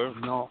 Oh, word.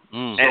 So,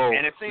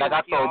 and it seems like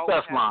I told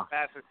Teflon.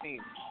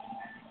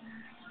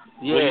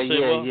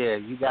 Yeah.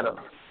 You gotta.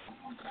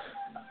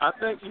 I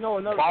think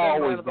another Ball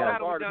thing about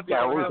Barr.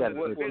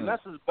 What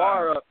messes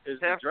Barr up is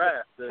the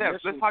draft.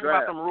 Let's talk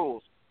about some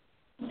rules.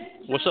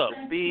 What's up?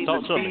 The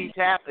speed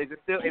cap is it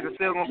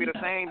still gonna be the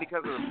same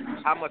because of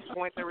how much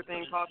points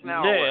everything costs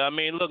now? Yeah, I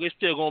mean, look, it's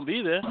still gonna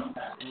be there.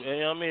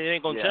 I mean, it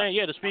ain't gonna change.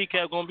 Yeah, the speed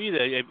cap gonna be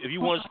there. If you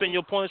want to spend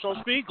your points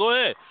on speed, go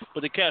ahead.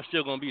 But the cap's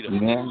still gonna be there.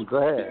 Man, go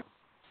ahead.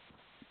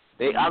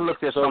 I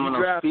looked at some of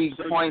them speed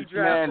points,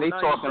 man. They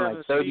talking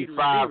like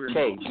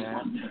 35K,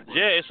 man.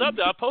 Yeah, it's up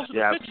there. I posted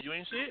the picture. You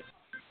ain't see it?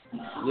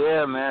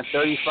 Yeah, man,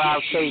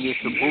 35K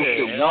just to boost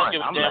it one.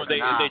 I'm like,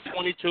 if they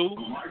 22,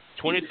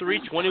 23,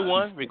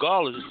 21,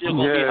 regardless, it's still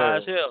gonna be high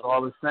as hell. It's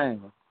all the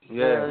same.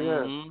 Yeah.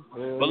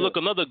 Mm-hmm. But look,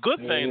 another good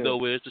thing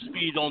though is the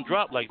speed don't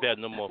drop like that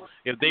no more.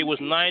 If they was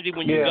 90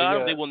 when you got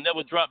them, they will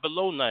never drop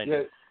below 90.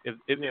 If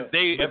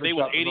they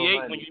was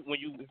 88 when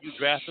you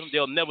draft them,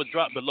 they'll never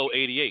drop below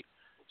 88.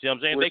 See what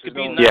I'm saying? They could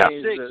be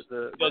 96.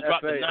 96. They'll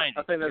drop to 90.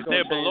 I think that's If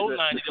they're below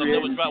 90, they'll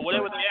never drop.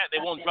 Whatever they're at, they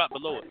won't drop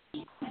below it.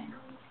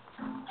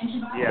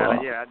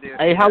 Yeah, I did.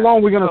 Hey, how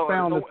long we gonna stay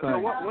on this so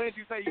thing? when did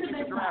you say you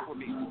did the draft with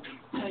me?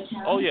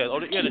 Oh, yeah.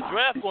 The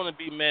draft going to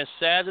be, man,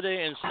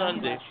 Saturday and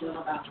Sunday,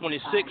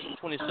 26th and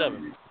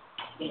 27th.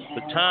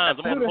 The times,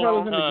 I'm Who the hell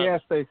is in the time.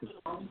 gas station?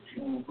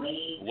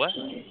 What?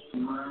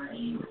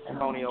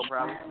 Antonio,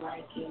 probably.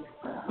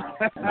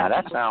 Nah,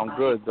 that sounds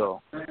good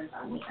though.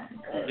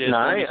 Yeah,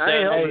 Nah, I ain't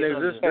helping Saturday,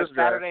 niggas this draft.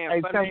 Saturday Hey,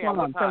 and Sunday at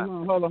what time?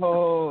 Teflon,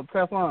 hold,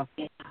 Teflon.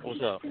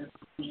 What's up?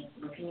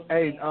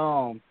 Hey,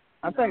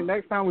 I think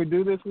next time we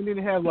do this, we need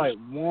to have like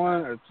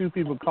 1 or 2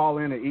 people call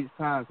in at each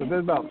time, because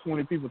there's about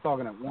 20 people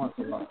talking at once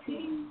a lot.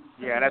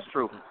 Yeah, that's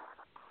true.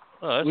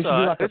 Oh, that's We should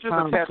all do right. like It's just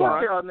a test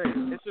slot. run.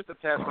 It's just a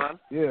test run.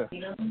 Yeah.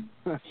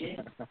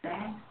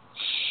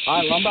 All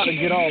right, well, I'm about to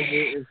get off.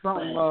 It's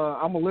something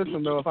I'm gonna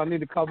listen though. If I need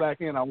to call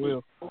back in, I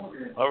will.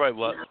 All right,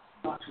 what?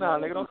 Nah,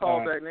 nigga, don't call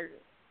back, nigga.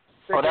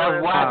 Oh,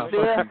 that's Watts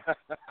there?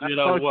 You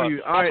know Talk what? to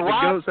you. All right, the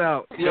goat's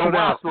out. Yo, Goat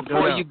out. Watts,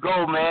 before Goat you out.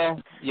 go,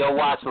 man. Yo,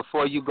 Watts,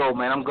 before you go,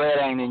 man. I'm glad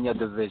I ain't in your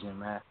division,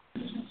 man.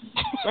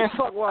 Man,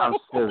 fuck I'm Watts.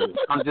 serious.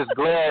 I'm just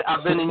glad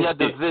I've been in your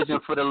division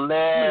for the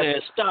Man,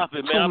 last stop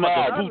it, man. 2 I'm about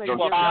to matches. boot you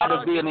I'm out. tired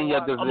of being in your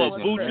I'm going to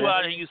division, boot you man.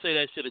 out and you say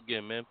that shit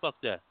again, man. Fuck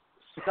that.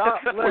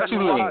 Stop What letting you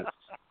mean? Watts.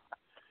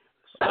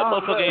 That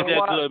motherfucker ain't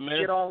that good, man.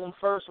 Get all them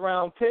first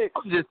round picks.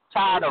 I'm just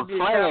tired of Get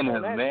playing on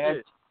him, that man.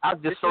 shit.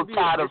 I'm just It so should be-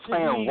 tired it of should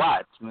playing be-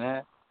 Watts,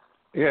 man.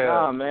 Yeah.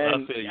 Nah, man.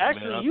 I feel you,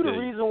 Actually, man. I you the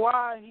feel you. reason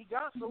why he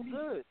got so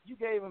good. You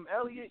gave him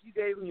Elliott. You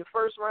gave him your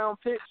first round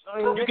picks. I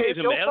mean, You nigga, gave it's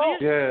him your Elliott? fault.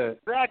 Yeah.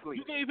 Exactly.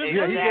 You gave him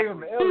Yeah, he Elliott? gave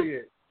him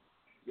Elliott.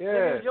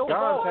 Yeah, it's your Don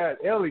fault. had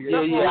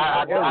Elliott.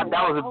 Yeah, that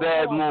was a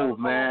bad move,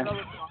 man.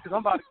 Because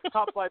I'm about to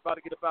top flight about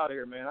to get up out of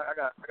here, man. I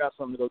got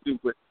something to go do,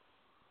 but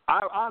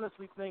I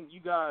honestly think you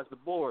guys, the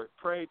board,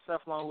 Prey,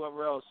 Teflon,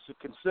 whoever else, should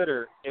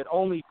consider it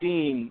only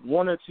being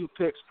 1 or 2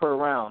 picks per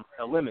round,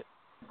 a limit.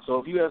 So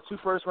if you have 2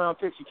 first round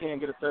picks, you can't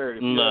get a third.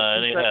 If you Nah,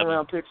 have it 2 ain't second happening.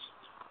 round picks,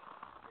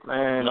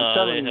 man, Nah, I'm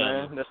telling it you, ain't man,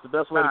 happening. that's the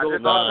best way to go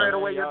just about trade it.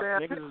 away your Y'all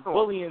damn niggas picks is for 'em.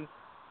 bullying.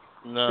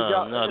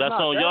 No, that's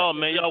not on that. y'all,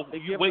 man. Y'all, They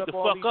you giving wake up the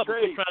all fuck these up and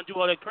trades. quit trying to do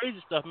all that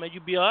crazy stuff, man. You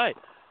be all right.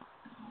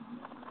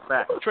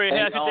 Back. Trade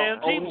half your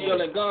damn team.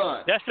 O'Neal and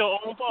Gunn. That's your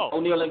own fault.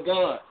 O'Neal and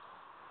Gunn.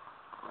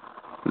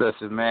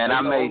 Listen, man,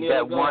 I made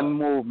that one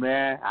move,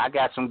 man. I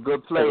got some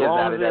good players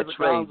out of that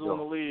trade, in the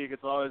though. league,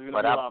 it's always going to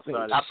But be I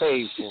lopsided.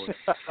 paid for it.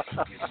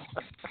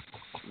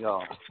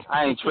 Yo,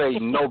 I ain't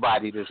trading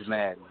nobody this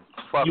Madden.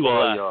 Fuck You a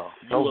all lie. y'all.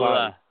 You a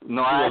lie.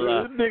 No, I You a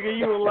lie. Nigga,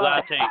 you a Lie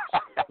lie. tapes.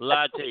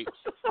 Lie tapes.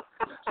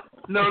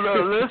 No,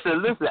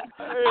 listen.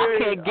 I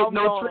can't get I'm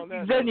no wrong on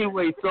trades that.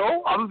 anyway,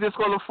 so I'm just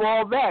gonna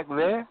fall back,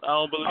 man. I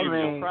don't believe I He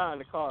mean, gonna cry in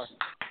the car.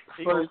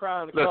 He gonna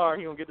cry in the Look. car.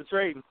 He gonna get the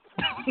trading.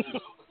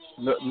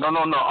 No.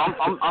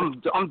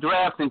 I'm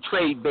drafting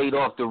trade bait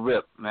off the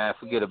rip, man.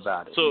 Forget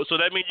about it. So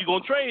that means you're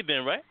going to trade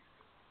then, right?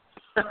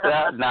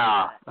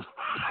 Nah.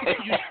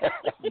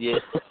 Yeah. You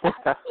just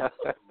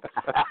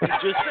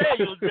said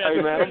you was drafting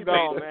Hey man, I'm trade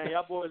gone, bait. man.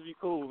 Y'all boys be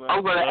cool, man.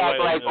 I'm gonna act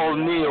like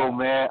O'Neal,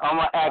 man. I'm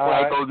gonna act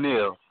like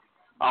O'Neal.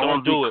 I'm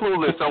Don't gonna do be it.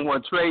 clueless. I'm gonna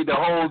trade the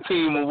whole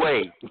team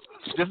away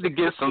just to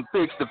get some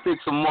picks to pick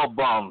some more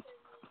bums.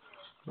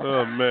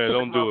 Oh, man,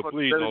 don't do it. Motherfucker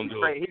Please really don't be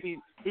do trade- it.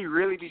 He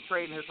really be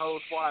trading his whole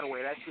squad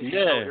away. That shit is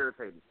Yeah. so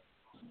irritating.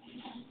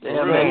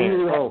 Yeah, Man.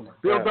 man. Oh, He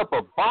built man. up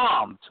a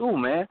bomb too,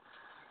 man.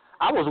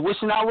 I was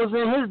wishing I was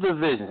in his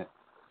division.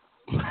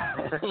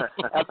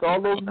 After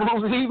all those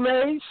moves he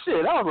made,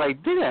 shit, I was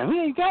like, damn, he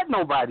ain't got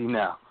nobody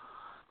now.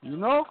 You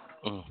know?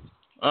 Mm.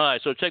 All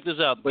right, so check this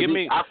out. But Give he-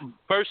 me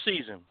first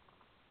season,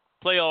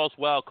 playoffs,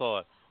 wild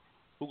card.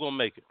 Who going to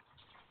make it?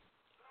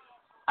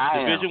 I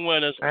am. Division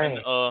winners and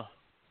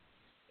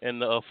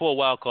the 4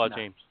 wild card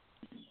teams.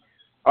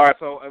 All right,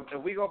 so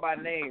if we go by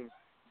names,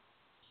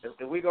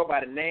 if we go by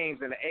the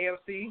names in the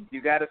AFC,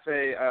 you got to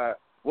say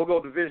we'll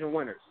go division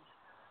winners.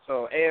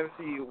 So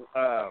AFC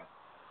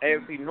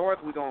North,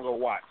 we're gonna go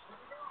Watts.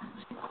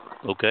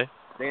 Okay.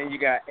 Then you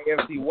got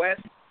AFC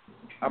West.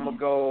 I'm gonna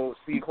go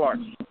C. Clark.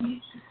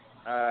 Then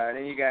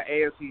you got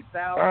AFC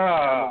South. I'm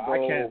I gonna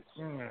go. can't.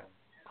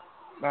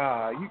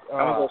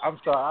 I'm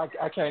sorry.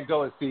 I can't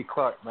go and see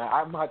Clark, man.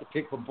 I'm gonna have to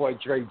pick my boy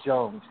Dre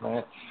Jones,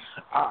 man.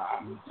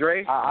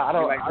 Dre. I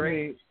don't. You like I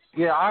Dre? mean,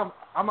 yeah, I'm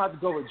gonna have to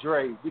go with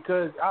Dre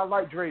because I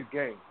like Dre's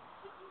game.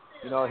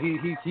 You know, he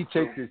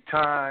takes his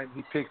time,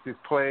 he picks his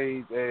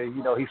plays, and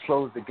you know he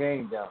slows the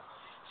game down.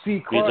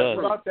 See, Clark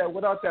without that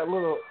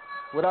little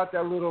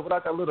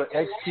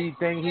XP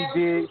thing he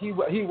did, he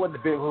wouldn't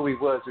have been who he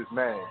was as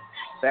man.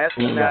 That's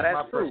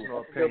my true.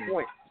 personal That's a good opinion.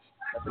 point.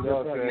 That's a You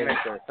know good what point. I'm You saying? make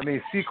there. I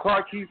mean, C.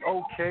 Clark, he's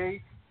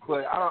okay,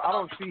 but I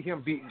don't see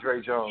him beating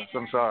Dre Jones.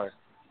 I'm sorry.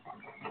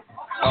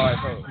 All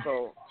right,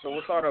 so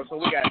we'll start off. So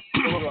we'll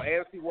go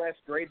AFC West,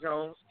 Dre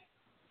Jones.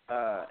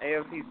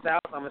 AFC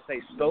South, I'm gonna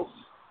say Stokes.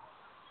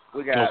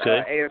 We got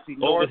AFC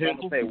North, I'm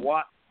gonna say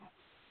Watt.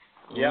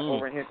 Yeah,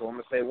 over Hinkle. I'm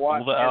gonna say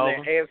Watt. Over and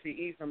Alvin. then AFC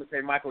East, I'm gonna say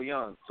Michael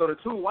Young. So the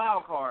 2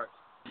 wild cards,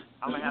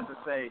 I'm gonna have to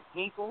say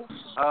Hinkle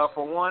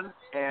for one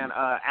and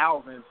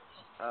Alvin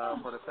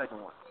for the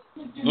second one.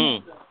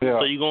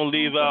 So you're gonna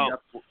leave out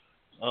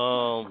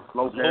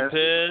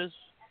Lopez.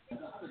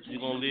 You're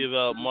gonna leave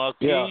out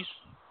Marquise.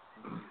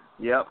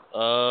 Yep.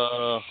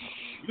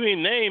 You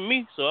ain't named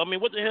me, so I mean,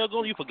 what the hell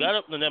going? You forgot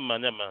it? No, never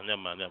mind.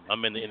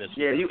 I'm in the NFC.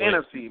 Yeah, you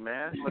NFC,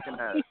 man. Looking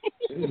at it.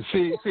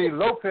 See,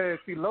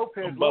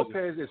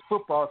 Lopez is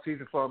football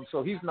season for him,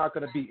 so he's not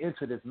going to be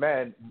into this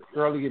Madden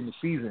early in the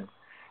season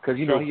because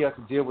he has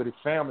to deal with his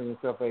family and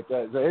stuff like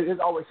that. So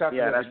it always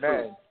happens with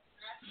Madden.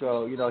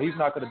 So he's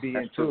not going to be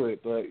into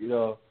it, but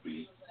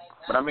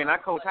But I mean, I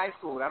coach high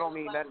school. I don't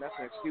mean that's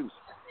an excuse.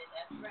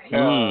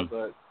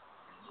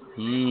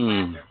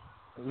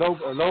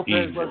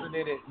 Lopez wasn't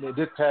in it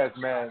this past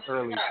Madden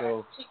early,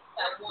 so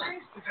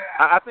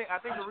I think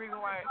the reason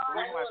why it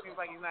seems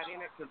like he's not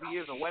in it because he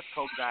is a West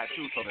Coast guy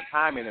too, so the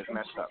timing is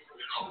messed up.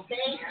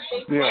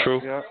 Yeah,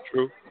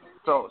 true.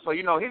 So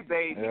his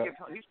days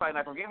he's probably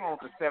not gonna get home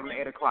till 7 to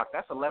 8 o'clock.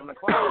 That's 11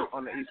 o'clock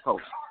on the East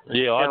Coast.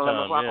 Yeah, our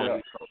time. On the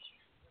East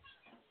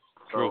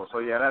Coast. So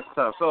that's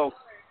tough. So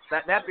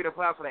that'd be the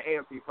playoffs for the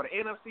AFC. For the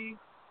NFC,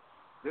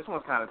 this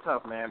one's kind of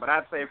tough, man. But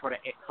I'd say for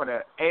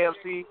the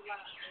AFC.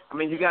 I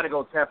mean, you got to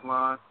go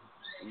Teflon.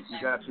 You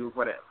got to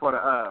for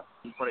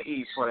the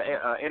East, for the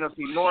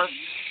NFC North.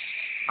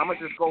 I'm gonna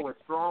just go with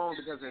Strong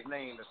because his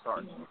name is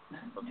starting.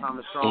 So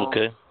Thomas Strong.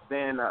 Okay.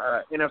 Then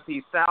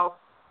NFC South,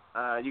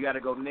 you got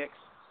to go Knicks.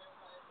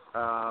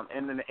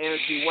 And then the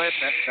NFC West,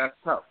 that's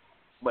tough.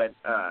 But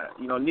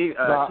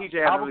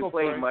TJ hasn't really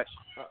played much.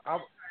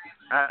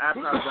 I'd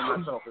probably go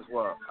myself as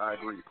well. I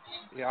agree.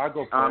 Yeah, I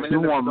go.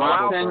 You want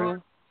my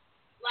opinion?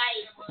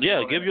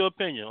 Yeah, give your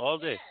opinion all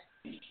day.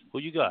 Who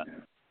you got?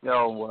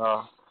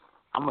 Yo,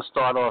 I'm going to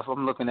start off.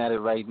 I'm looking at it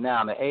right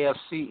now. The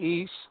AFC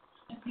East.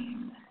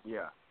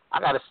 Yeah. I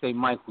got to say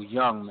Michael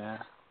Young, man.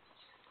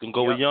 You can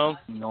go with Young?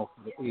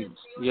 For the East.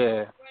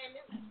 Yeah.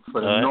 For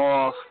the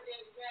North,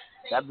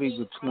 that'd be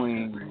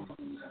between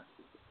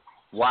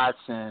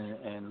Watson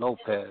and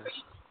Lopez.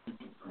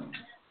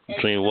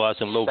 Between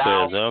Watson and Lopez,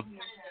 South, huh?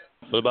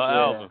 What about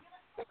Alvin?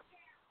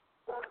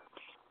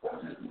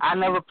 I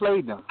never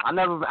played them. I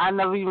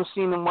never even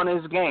seen him one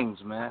of his games,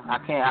 man. I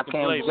can't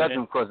judge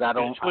him because I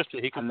don't.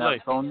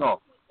 Don't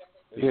know.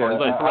 Yeah,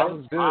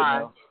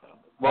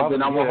 Well,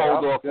 then I'm gonna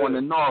hold off on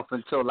the North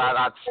until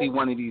I see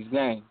one of these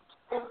games.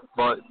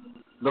 But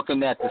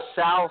looking at the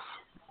South,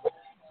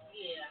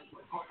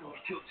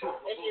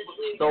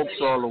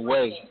 Stokes all the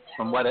way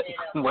from what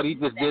he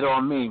just did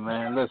on me,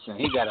 man. Listen,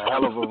 he got a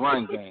hell of a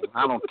run game.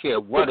 I don't care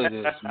what it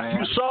is, man.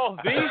 You saw,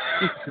 B.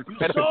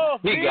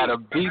 He got a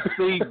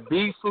beastly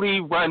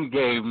run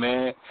game,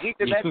 man.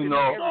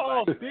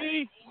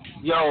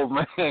 Yo,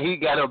 man, he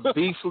got a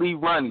beastly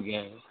run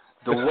game.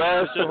 The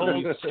West, your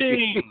whole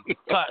team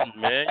cotton,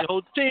 man. Your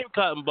whole team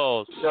cotton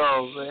balls.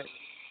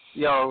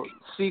 Yo,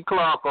 C.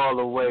 Clark all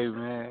the way,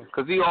 man,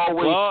 because he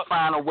always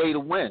find a way to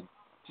win.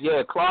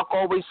 Yeah, Clark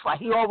always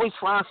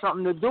finds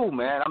something to do,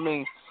 man. I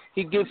mean,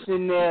 he gets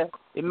in there.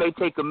 It may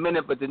take a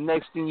minute, but the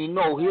next thing you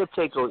know, he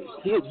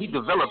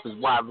develop his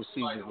wide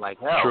receivers like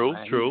hell. True,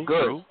 man. true, He's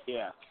good. true.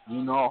 Yeah.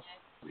 Now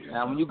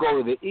when you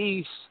go to the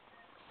East,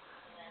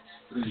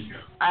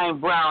 I ain't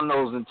brown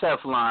nosing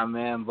Teflon,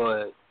 man,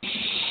 but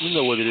you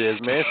know what it is,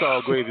 man. It's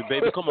all gravy,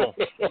 baby. Come on,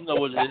 you know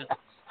what it is.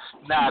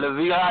 To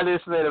be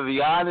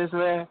honest,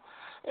 man.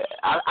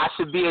 I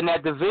should be in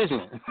that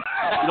division.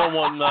 You don't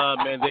want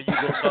man. Then you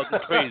go talking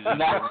crazy,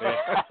 man.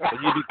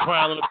 When you be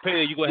crying on the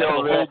page, you gonna have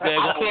a whole bag.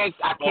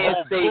 I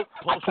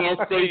can't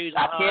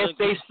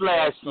say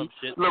splashy.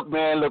 Look,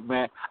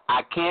 man.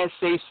 I can't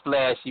say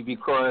splashy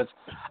because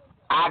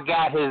I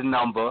got his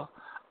number.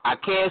 I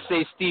can't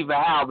say Stephen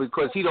Howe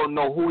because he don't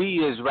know who he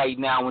is right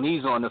now when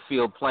he's on the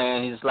field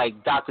playing. He's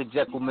like Dr.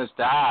 Jekyll, Mr.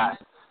 Hyde,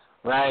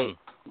 right?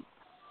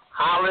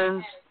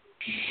 Hollins.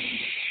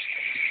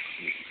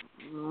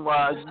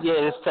 Well,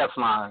 yeah, it's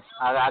Teflon.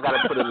 I got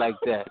to put it like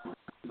that.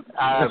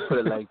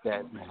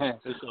 Man.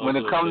 When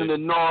it comes to the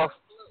North,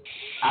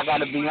 I got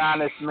to be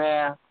honest,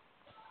 man,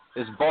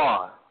 it's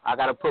Barr. I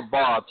got to put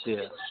Barr up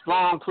there.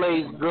 Strong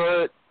plays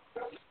good,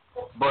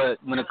 but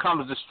when it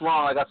comes to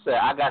Strong, like I said,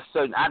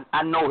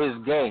 I know his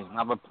game.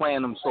 I've been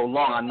playing him so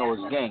long, I know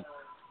his game.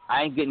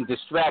 I ain't getting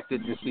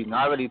distracted this season.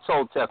 I already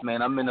told Tef,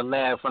 man, I'm in the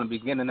lab from the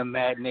beginning of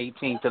Madden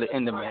 18 to the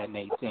end of Madden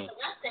 18.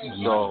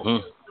 So,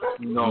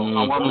 I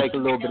want to make a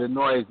little bit of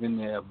noise in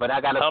there, but I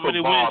got to put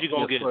Bob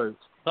first.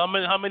 How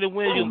many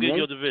wins you gonna get in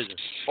your division?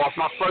 Off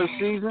my first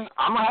season,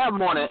 I'm gonna have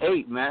more than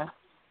 8, man.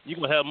 You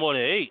gonna have more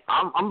than 8?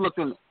 I'm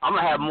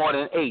gonna have more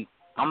than 8.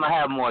 I'm gonna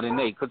have more than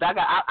 8 because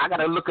I got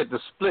to look at the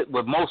split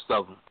with most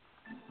of them.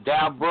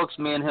 Dal Brooks,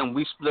 me and him,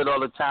 we split all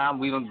the time.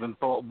 We done been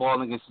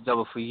balling against each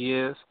other for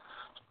years.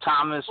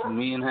 Thomas,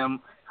 me and him,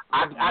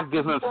 I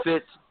give him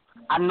fits.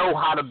 I know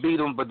how to beat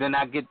him, but then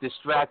I get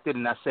distracted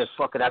and I said,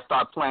 fuck it, I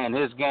start playing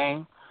his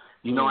game.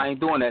 I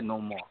ain't doing that no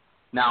more.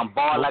 Now,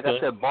 Ball, like I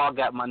said, Ball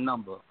got my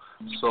number.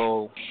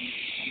 So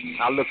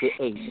I look at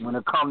 8. When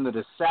it comes to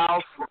the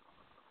South,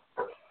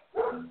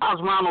 I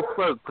was Ronald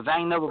Kirk because I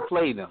ain't never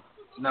played him.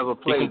 He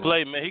can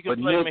play, man. He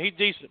can play, man. He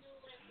decent.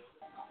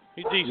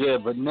 Yeah,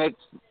 but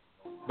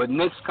But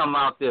Knicks come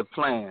out there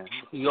playing.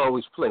 He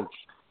always plays.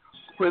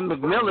 With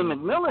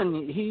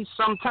McMillan, he's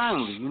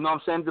sometimely. You know what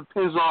I'm saying?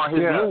 Depends on his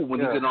mood when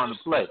he get on the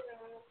play.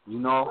 You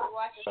know?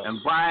 And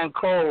Brian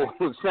Cole,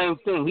 same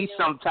thing. He's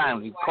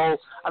sometimely. Cole,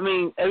 I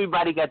mean,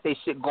 everybody got their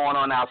shit going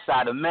on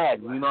outside of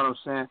Madden. You know what I'm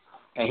saying?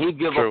 And he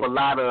give up a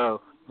lot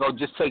of,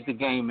 just take the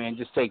game, man.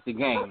 Just take the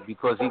game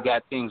because he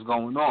got things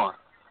going on.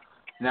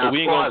 Now, we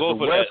as ain't far gonna as go the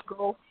for West that.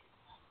 go,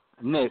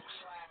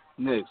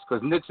 Knicks,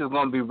 because Knicks is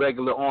going to be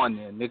regular on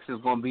there. Knicks is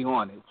going to be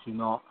on it, you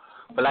know.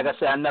 But like I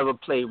said, I never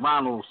played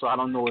Ronald, so I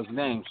don't know his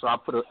name. So I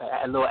put a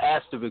little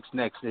asterisk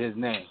next to his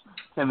name,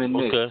 him and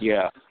Knicks. Okay.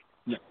 Yeah.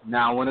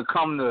 Now, when it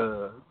comes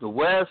to the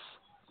West,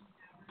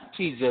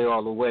 TJ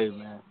all the way,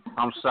 man.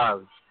 I'm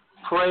sorry.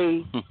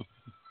 Prey,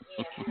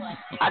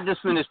 I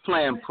just finished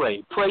playing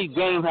Prey. Prey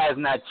game has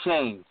not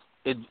changed.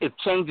 It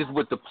changes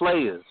with the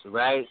players,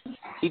 right?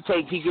 He get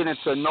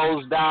into a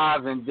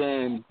nosedive and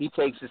then he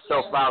takes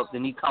himself out,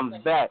 then he comes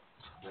back.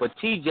 But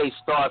TJ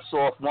starts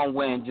off one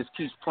way and just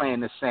keeps playing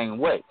the same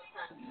way.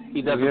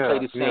 He doesn't play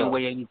the same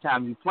way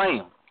anytime you play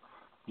him.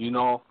 You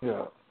know?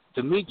 Yeah.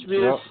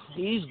 Demetrius,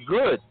 he's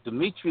good.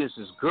 Demetrius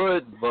is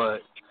good,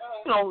 but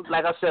you know,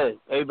 like I said,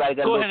 everybody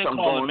got a little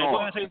something going man. on. Go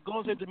ahead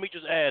and say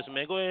Demetrius' ass,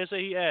 man. Go ahead and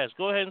say he ass.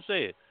 Go ahead and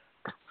say it.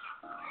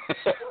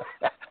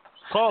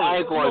 I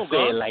ain't going to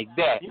say it like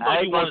that. I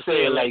ain't going to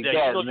say it like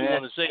that, man. You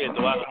want to say it,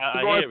 though.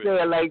 I hear it. You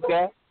say it like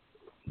that?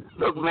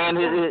 Look, man,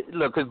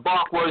 his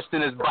bark worse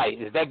than his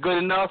bite. Is that good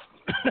enough?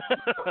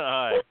 All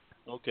right.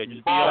 Okay.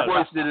 His bark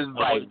worse than his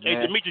bite, Hey,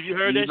 man. Demetrius, you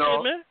heard that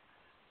shit, man?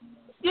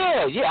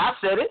 Yeah, I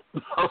said it.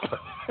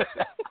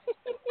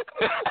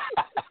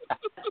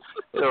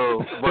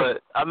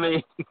 But, I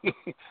mean,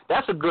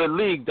 that's a good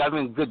league. I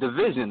mean, good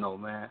division, though,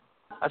 man.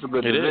 That's a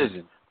good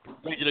division.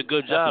 You did a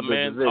good job,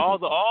 man. Division. All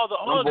the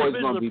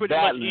divisions are pretty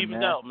much evened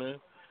man. out, man.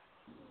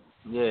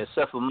 Yeah,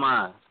 except for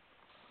mine.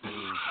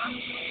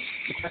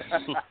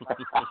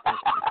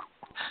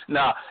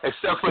 No,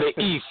 except for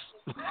the East.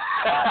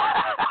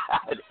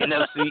 The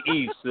NFC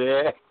East,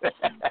 man.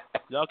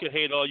 Y'all can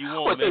hate all you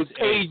want, man. They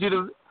paid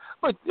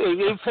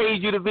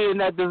you to be in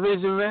that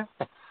division, man?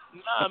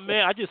 Nah,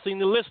 man, I just seen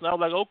the list and I was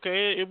like,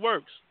 okay, it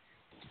works.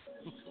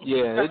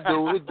 Yeah, it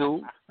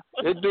do.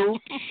 It do.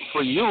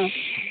 For you.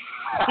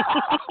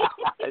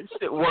 That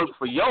shit worked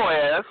for your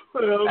ass.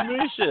 Well, me,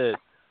 shit.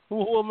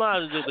 Who am I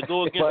to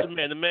go against the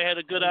man? The man had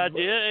a good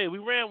idea. Hey, we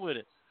ran with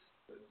it.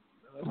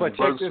 But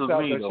check this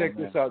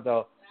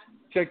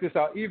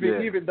out.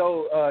 Even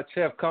though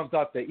Chef comes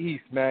out the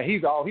East, man,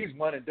 he's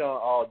one and done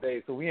all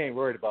day, so we ain't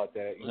worried about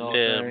that. You know what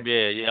I'm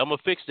saying? Yeah. I'm gonna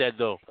fix that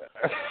though.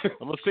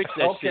 I'm gonna fix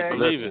that shit.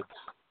 Believe it.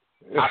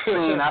 I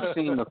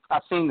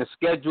seen the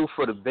schedule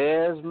for the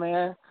Bears,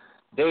 man.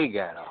 They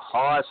got a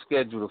hard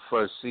schedule the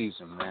first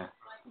season, man.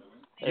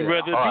 You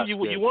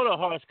want a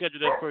hard schedule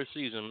that first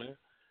season, man.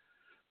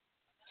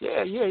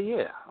 Yeah.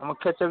 I'm gonna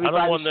catch everybody. I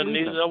don't want nothing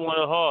easy. I want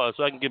it hard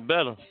so I can get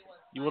better.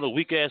 You want a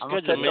weak ass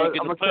schedule, man. You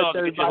get the playoffs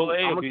to get your whole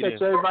I'm gonna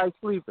catch everybody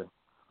sleeping.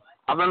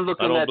 I've been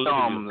looking at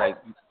like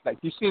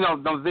you seen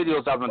them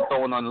videos I've been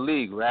throwing on the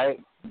league, right?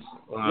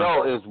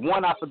 Yo, there's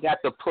one I forgot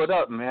to put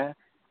up, man.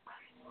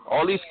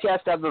 All these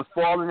cats that have been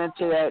falling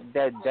into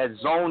that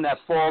zone that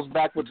falls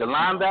back with the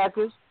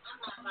linebackers.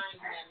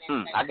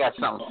 I got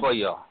something for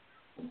y'all.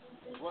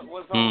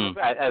 What zone is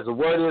that? As a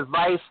word of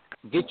advice,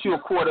 get you a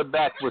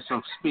quarterback with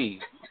some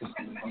speed.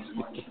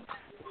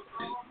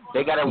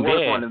 They got to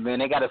work on it, man.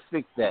 They got to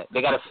fix that.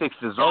 They got to fix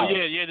the zone. Oh,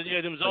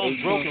 yeah, them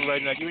zones broken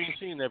right now. You ain't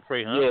seen that,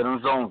 Prey, huh? Yeah, them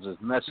zones is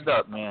messed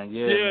up, man.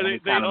 Yeah,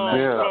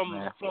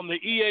 man, from the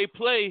EA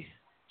Play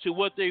to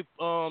what they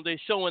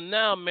showing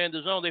now, man,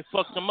 the zone, they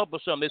fucked them up or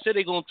something. They said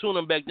they're going to tune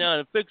them back down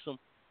and fix them.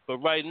 But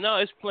right now,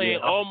 it's playing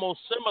almost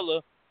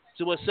similar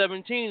to what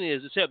 17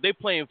 is, except they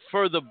playing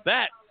further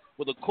back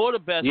with a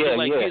quarterback get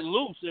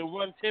loose and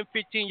run 10,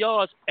 15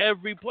 yards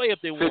every play if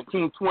they want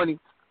 15, 20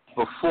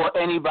 before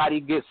anybody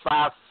gets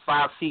 5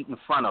 feet in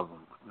front of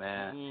them,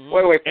 man. Mm-hmm.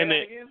 Wait. And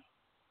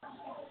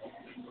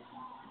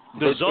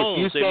the zones,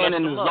 if you stand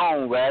in the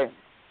zone, right?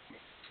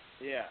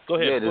 Yeah. Go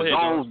ahead.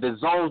 The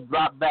zones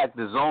drop back.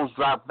 The zones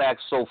drop back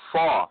so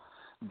far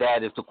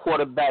that if the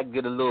quarterback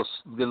get a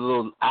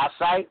little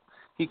eyesight,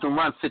 he can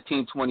run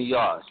 15, 20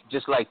 yards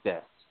just like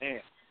that.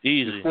 Damn.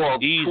 Easy. Before a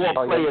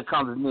player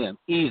comes in,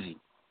 easy.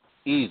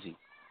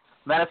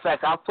 Matter of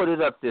fact, I'll put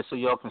it up there so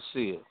y'all can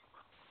see it.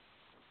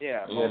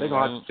 Yeah, they're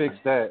gonna have to fix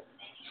that.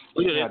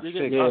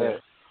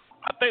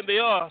 I think they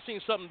are. I seen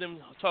something them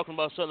talking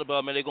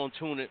about man. They're gonna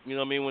tune it. You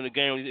know what I mean? When the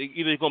game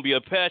either it's gonna be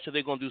a patch or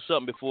they're gonna do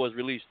something before it's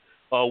released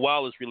or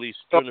while it's released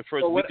during the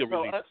first week of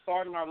release. So us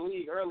starting our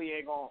league early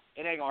ain't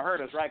gonna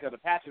hurt us, right? Because the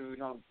patches are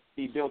gonna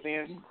be built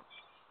in.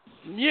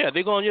 Yeah,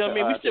 they're gonna. You know what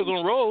I mean? We still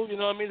gonna roll. You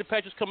know what I mean? The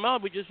patches come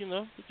out, we just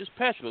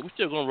patch it. We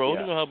still gonna roll.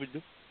 You know how we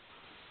do.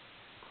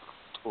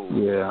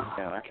 Ooh, yeah,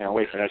 I can't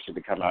wait for that shit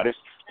to come out.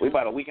 We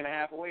about a week and a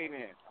half away,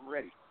 man. I'm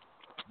ready.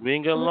 We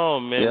ain't got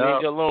long, man. Yep. We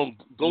ain't got long.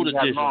 Gold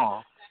edition.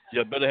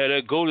 You better have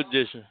that gold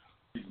edition.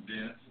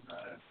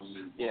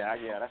 Yeah,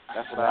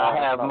 that's what I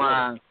have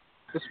mine.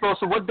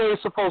 What day is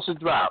supposed to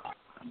drop?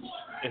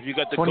 If you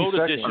got the gold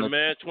edition,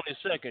 man,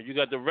 22nd. You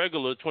got the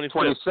regular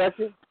 25th.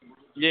 22nd?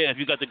 Yeah, if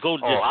you got the gold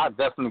edition. Oh, I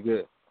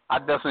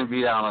definitely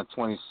be down on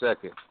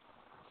 22nd.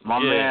 My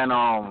man,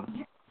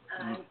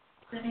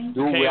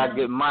 dude, where I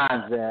get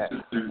mine at,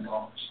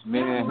 me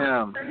and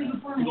him.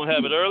 You gonna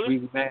have it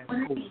early?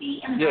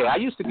 Yeah, I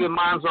used to get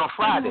mine on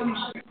Friday.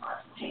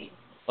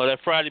 Oh, that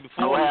Friday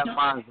before? I have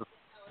mine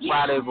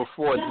Friday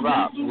before it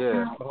drop.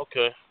 Yeah.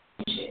 Okay.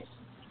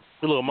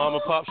 The little mom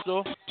and pop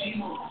store?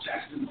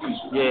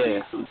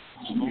 Yeah.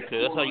 Okay,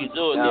 that's how you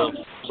do it, though.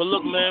 But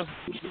look, man,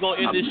 we're going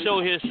to end this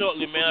show here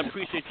shortly, man. I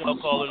appreciate y'all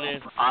calling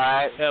in. All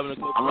right. Having a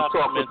good I'm going to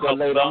talk with you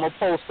later. I'm going to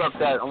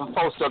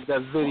post up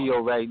that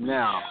video right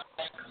now.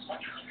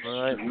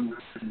 All right.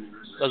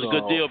 That's a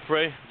good deal,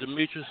 Pray.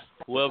 Demetrius,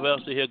 whoever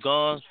else is here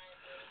gone.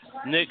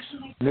 Nick's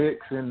in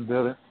the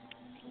building.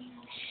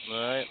 All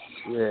right.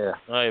 Yeah.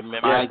 All right,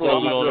 man. I'm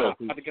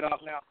about to get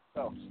off now.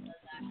 So.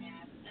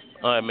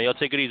 All right, man. Y'all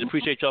take it easy.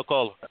 Appreciate y'all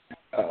calling.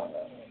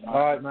 All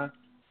right, man.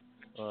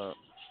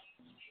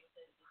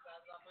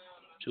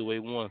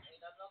 281.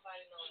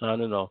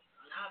 Signing off.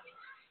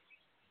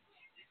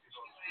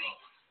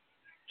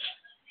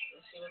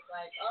 She was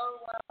like, oh,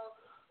 well,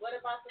 what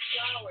about the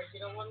flowers? You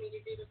don't want me to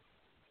do the